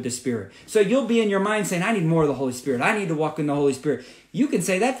fellowship with the Spirit. So you'll be in your mind saying, I need more of the Holy Spirit. I need to walk in the Holy Spirit. You can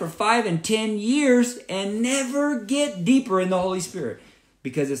say that for 5 and 10 years and never get deeper in the Holy Spirit.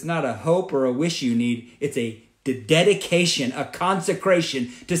 Because it's not a hope or a wish you need. It's the dedication, a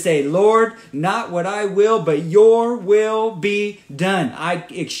consecration to say, Lord, not what I will, but your will be done. I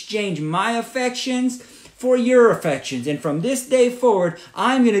exchange my affections for your affections. And from this day forward,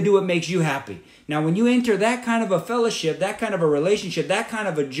 I'm going to do what makes you happy. Now, when you enter that kind of a fellowship, that kind of a relationship, that kind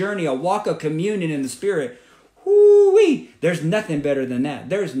of a journey, a walk of communion in the Spirit, whoo-wee, there's nothing better than that.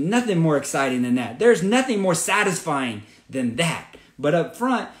 There's nothing more exciting than that. There's nothing more satisfying than that. But up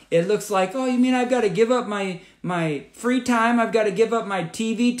front, it looks like, oh, you mean I've got to give up my free time? I've got to give up my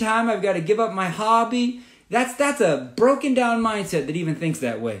TV time? I've got to give up my hobby? That's a broken down mindset that even thinks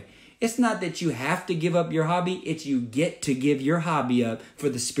that way. It's not that you have to give up your hobby. It's you get to give your hobby up for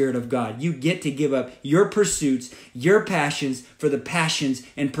the Spirit of God. You get to give up your pursuits, your passions for the passions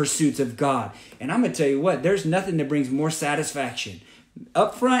and pursuits of God. And I'm going to tell you what, there's nothing that brings more satisfaction.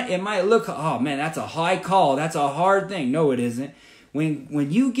 Up front, it might look, oh man, that's a high call. That's a hard thing. No, it isn't. When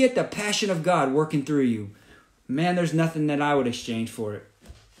you get the passion of God working through you, man, there's nothing that I would exchange for it.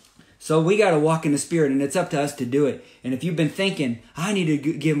 So we got to walk in the Spirit, and it's up to us to do it. And if you've been thinking, I need to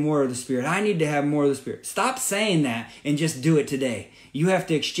give more of the Spirit, I need to have more of the Spirit, stop saying that and just do it today. You have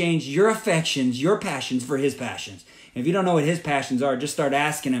to exchange your affections, your passions for His passions. And if you don't know what His passions are, just start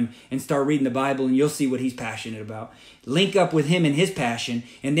asking Him and start reading the Bible, and you'll see what He's passionate about. Link up with Him in His passion,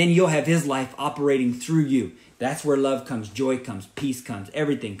 and then you'll have His life operating through you. That's where love comes, joy comes, peace comes,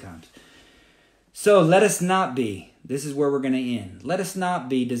 everything comes. So let us not be, this is where we're going to end. Let us not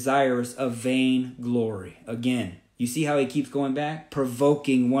be desirous of vain glory. Again, you see how he keeps going back?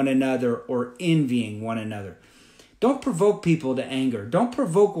 Provoking one another or envying one another. Don't provoke people to anger. Don't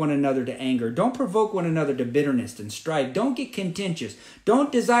provoke one another to anger. Don't provoke one another to bitterness and strife. Don't get contentious.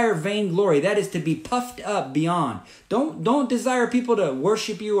 Don't desire vain glory. That is to be puffed up beyond. Don't desire people to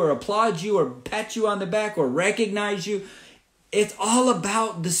worship you or applaud you or pat you on the back or recognize you. It's all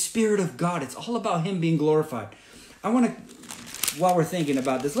about the Spirit of God. It's all about Him being glorified. I want to, while we're thinking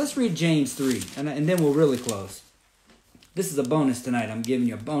about this, let's read James 3, and then we'll really close. This is a bonus tonight. I'm giving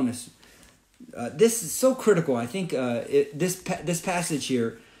you a bonus. This is so critical. I think this passage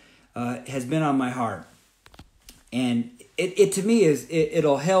here has been on my heart. And it to me,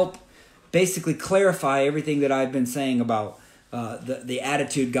 it'll help basically clarify everything that I've been saying about the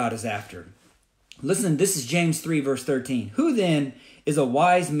attitude God is after. Listen, this is James 3, verse 13. Who then is a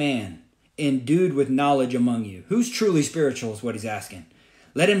wise man endued with knowledge among you? Who's truly spiritual is what he's asking.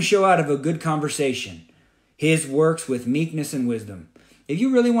 Let him show out of a good conversation his works with meekness and wisdom. If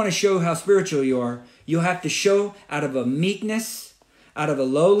you really want to show how spiritual you are, you'll have to show out of a meekness, out of a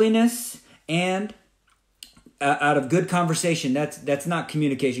lowliness, and out of good conversation. That's not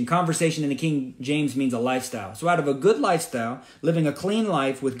communication. Conversation in the King James means a lifestyle. So out of a good lifestyle, living a clean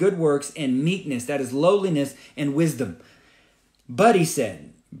life with good works and meekness, that is lowliness and wisdom. But he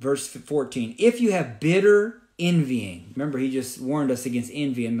said, verse 14, if you have bitter envying, remember he just warned us against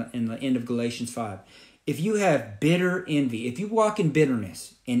envy in the end of Galatians 5. If you have bitter envy, if you walk in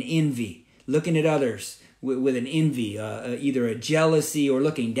bitterness and envy, looking at others with an envy, either a jealousy or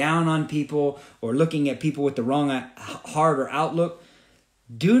looking down on people or looking at people with the wrong heart or outlook,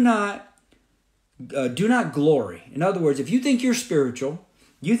 do not glory. In other words, if you think you're spiritual,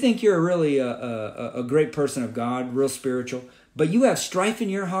 you think you're really a great person of God, real spiritual, but you have strife in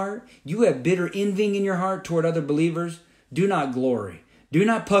your heart, you have bitter envying in your heart toward other believers, do not glory. Do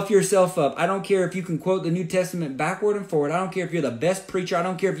not puff yourself up. I don't care if you can quote the New Testament backward and forward. I don't care if you're the best preacher. I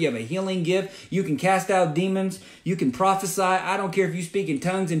don't care if you have a healing gift. You can cast out demons. You can prophesy. I don't care if you speak in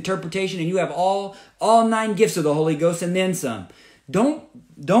tongues, interpretation, and you have all 9 gifts of the Holy Ghost and then some. Don't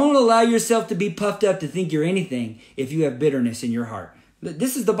allow yourself to be puffed up to think you're anything if you have bitterness in your heart.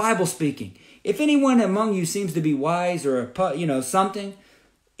 This is the Bible speaking. If anyone among you seems to be wise or something,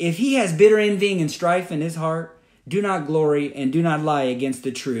 if he has bitter envying and strife in his heart, do not glory and do not lie against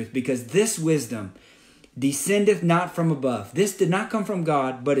the truth, because this wisdom descendeth not from above. This did not come from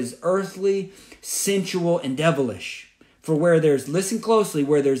God, but is earthly, sensual, and devilish. For where there's, listen closely,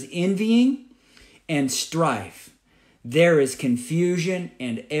 where there's envying and strife, there is confusion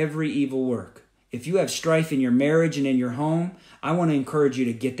and every evil work. If you have strife in your marriage and in your home, I want to encourage you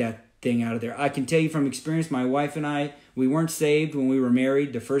to get that thing out of there. I can tell you from experience, my wife and I, we weren't saved when we were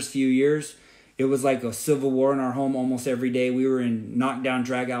married the first few years. It was like a civil war in our home almost every day. We were in knockdown,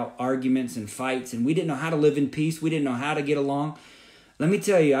 drag-out arguments and fights, and we didn't know how to live in peace. We didn't know how to get along. Let me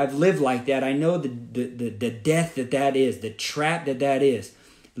tell you, I've lived like that. I know the death that is, the trap that is.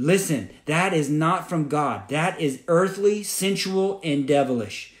 Listen, that is not from God. That is earthly, sensual, and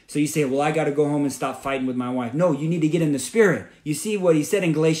devilish. So you say, well, I got to go home and stop fighting with my wife. No, you need to get in the Spirit. You see what he said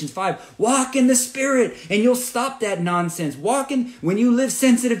in Galatians 5. Walk in the Spirit, and you'll stop that nonsense. When you live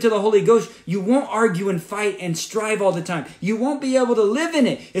sensitive to the Holy Ghost, you won't argue and fight and strive all the time. You won't be able to live in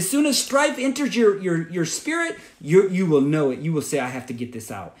it. As soon as strife enters your spirit, you will know it. You will say, I have to get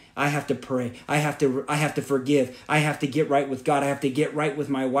this out. I have to pray. I have to forgive. I have to get right with God. I have to get right with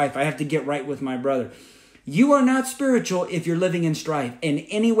my wife. I have to get right with my brother. You are not spiritual if you're living in strife in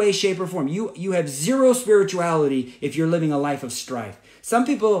any way, shape, or form. You have zero spirituality if you're living a life of strife. Some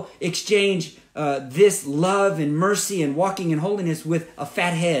people exchange this love and mercy and walking in holiness with a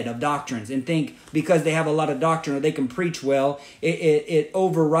fat head of doctrines and think because they have a lot of doctrine or they can preach well, it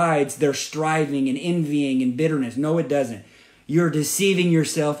overrides their striving and envying and bitterness. No, it doesn't. You're deceiving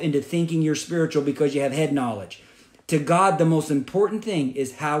yourself into thinking you're spiritual because you have head knowledge. To God, the most important thing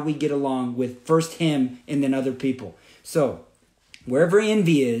is how we get along with first Him and then other people. So, wherever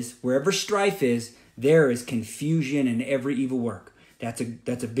envy is, wherever strife is, there is confusion and every evil work. That's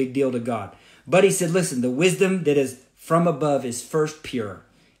a big deal to God. But he said, listen, the wisdom that is from above is first pure.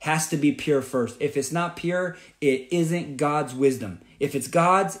 Has to be pure first. If it's not pure, it isn't God's wisdom. If it's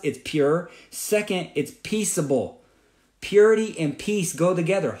God's, it's pure. Second, it's peaceable. Purity and peace go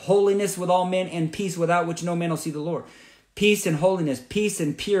together. Holiness with all men and peace without which no man will see the Lord. Peace and holiness, peace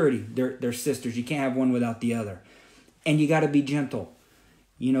and purity, they're sisters. You can't have one without the other. And you got to be gentle.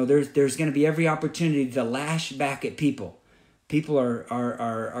 You know, there's going to be every opportunity to lash back at people. People are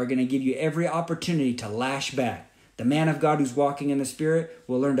going to give you every opportunity to lash back. The man of God who's walking in the Spirit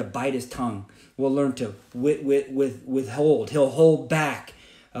will learn to bite his tongue. Will learn to withhold. He'll hold back.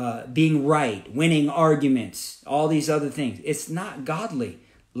 Being right, winning arguments, all these other things. It's not godly.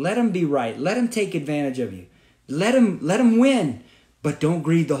 Let him be right. Let him take advantage of you. Let him win. But don't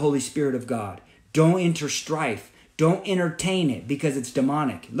grieve the Holy Spirit of God. Don't enter strife. Don't entertain it because it's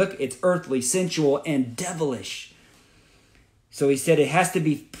demonic. Look, it's earthly, sensual, and devilish. So he said it has to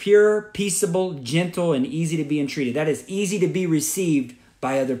be pure, peaceable, gentle, and easy to be entreated. That is easy to be received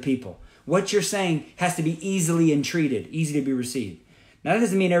by other people. What you're saying has to be easily entreated, easy to be received. Now, that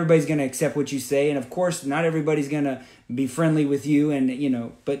doesn't mean everybody's going to accept what you say. And of course, not everybody's going to be friendly with you. And,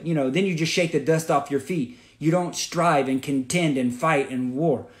 but then you just shake the dust off your feet. You don't strive and contend and fight and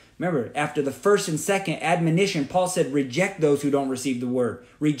war. Remember, after the first and second admonition, Paul said, reject those who don't receive the word.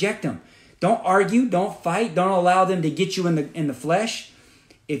 Reject them. Don't argue. Don't fight. Don't allow them to get you in the flesh.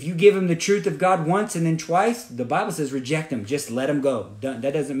 If you give them the truth of God once and then twice, the Bible says reject them. Just let them go. That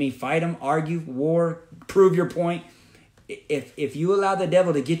doesn't mean fight them, argue, war, prove your point. If you allow the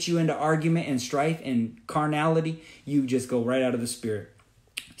devil to get you into argument and strife and carnality, you just go right out of the Spirit.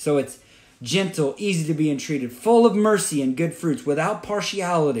 So it's gentle, easy to be entreated, full of mercy and good fruits, without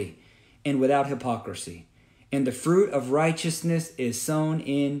partiality and without hypocrisy. And the fruit of righteousness is sown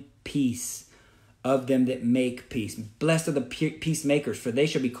in peace of them that make peace. Blessed are the peacemakers, for they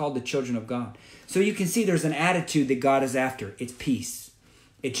shall be called the children of God. So you can see there's an attitude that God is after. It's peace.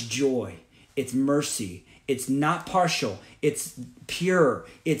 It's joy. It's mercy. It's not partial. It's pure.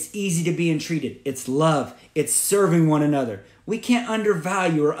 It's easy to be entreated. It's love. It's serving one another. We can't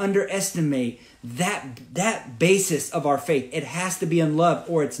undervalue or underestimate that basis of our faith. It has to be in love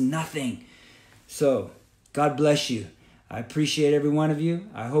or it's nothing. So, God bless you. I appreciate every one of you.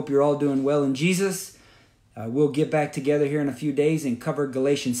 I hope you're all doing well in Jesus. We'll get back together here in a few days and cover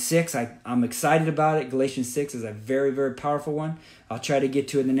Galatians 6. I'm excited about it. Galatians 6 is a very, very powerful one. I'll try to get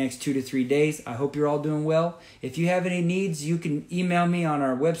to it in the next 2 to 3 days. I hope you're all doing well. If you have any needs, you can email me on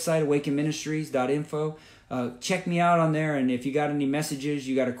our website, awakenministries.info. Check me out on there, and if you got any messages,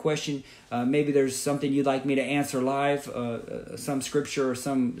 you got a question, maybe there's something you'd like me to answer live, some scripture or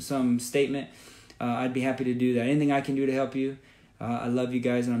some statement, I'd be happy to do that. Anything I can do to help you. I love you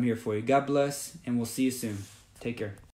guys, and I'm here for you. God bless, and we'll see you soon. Take care.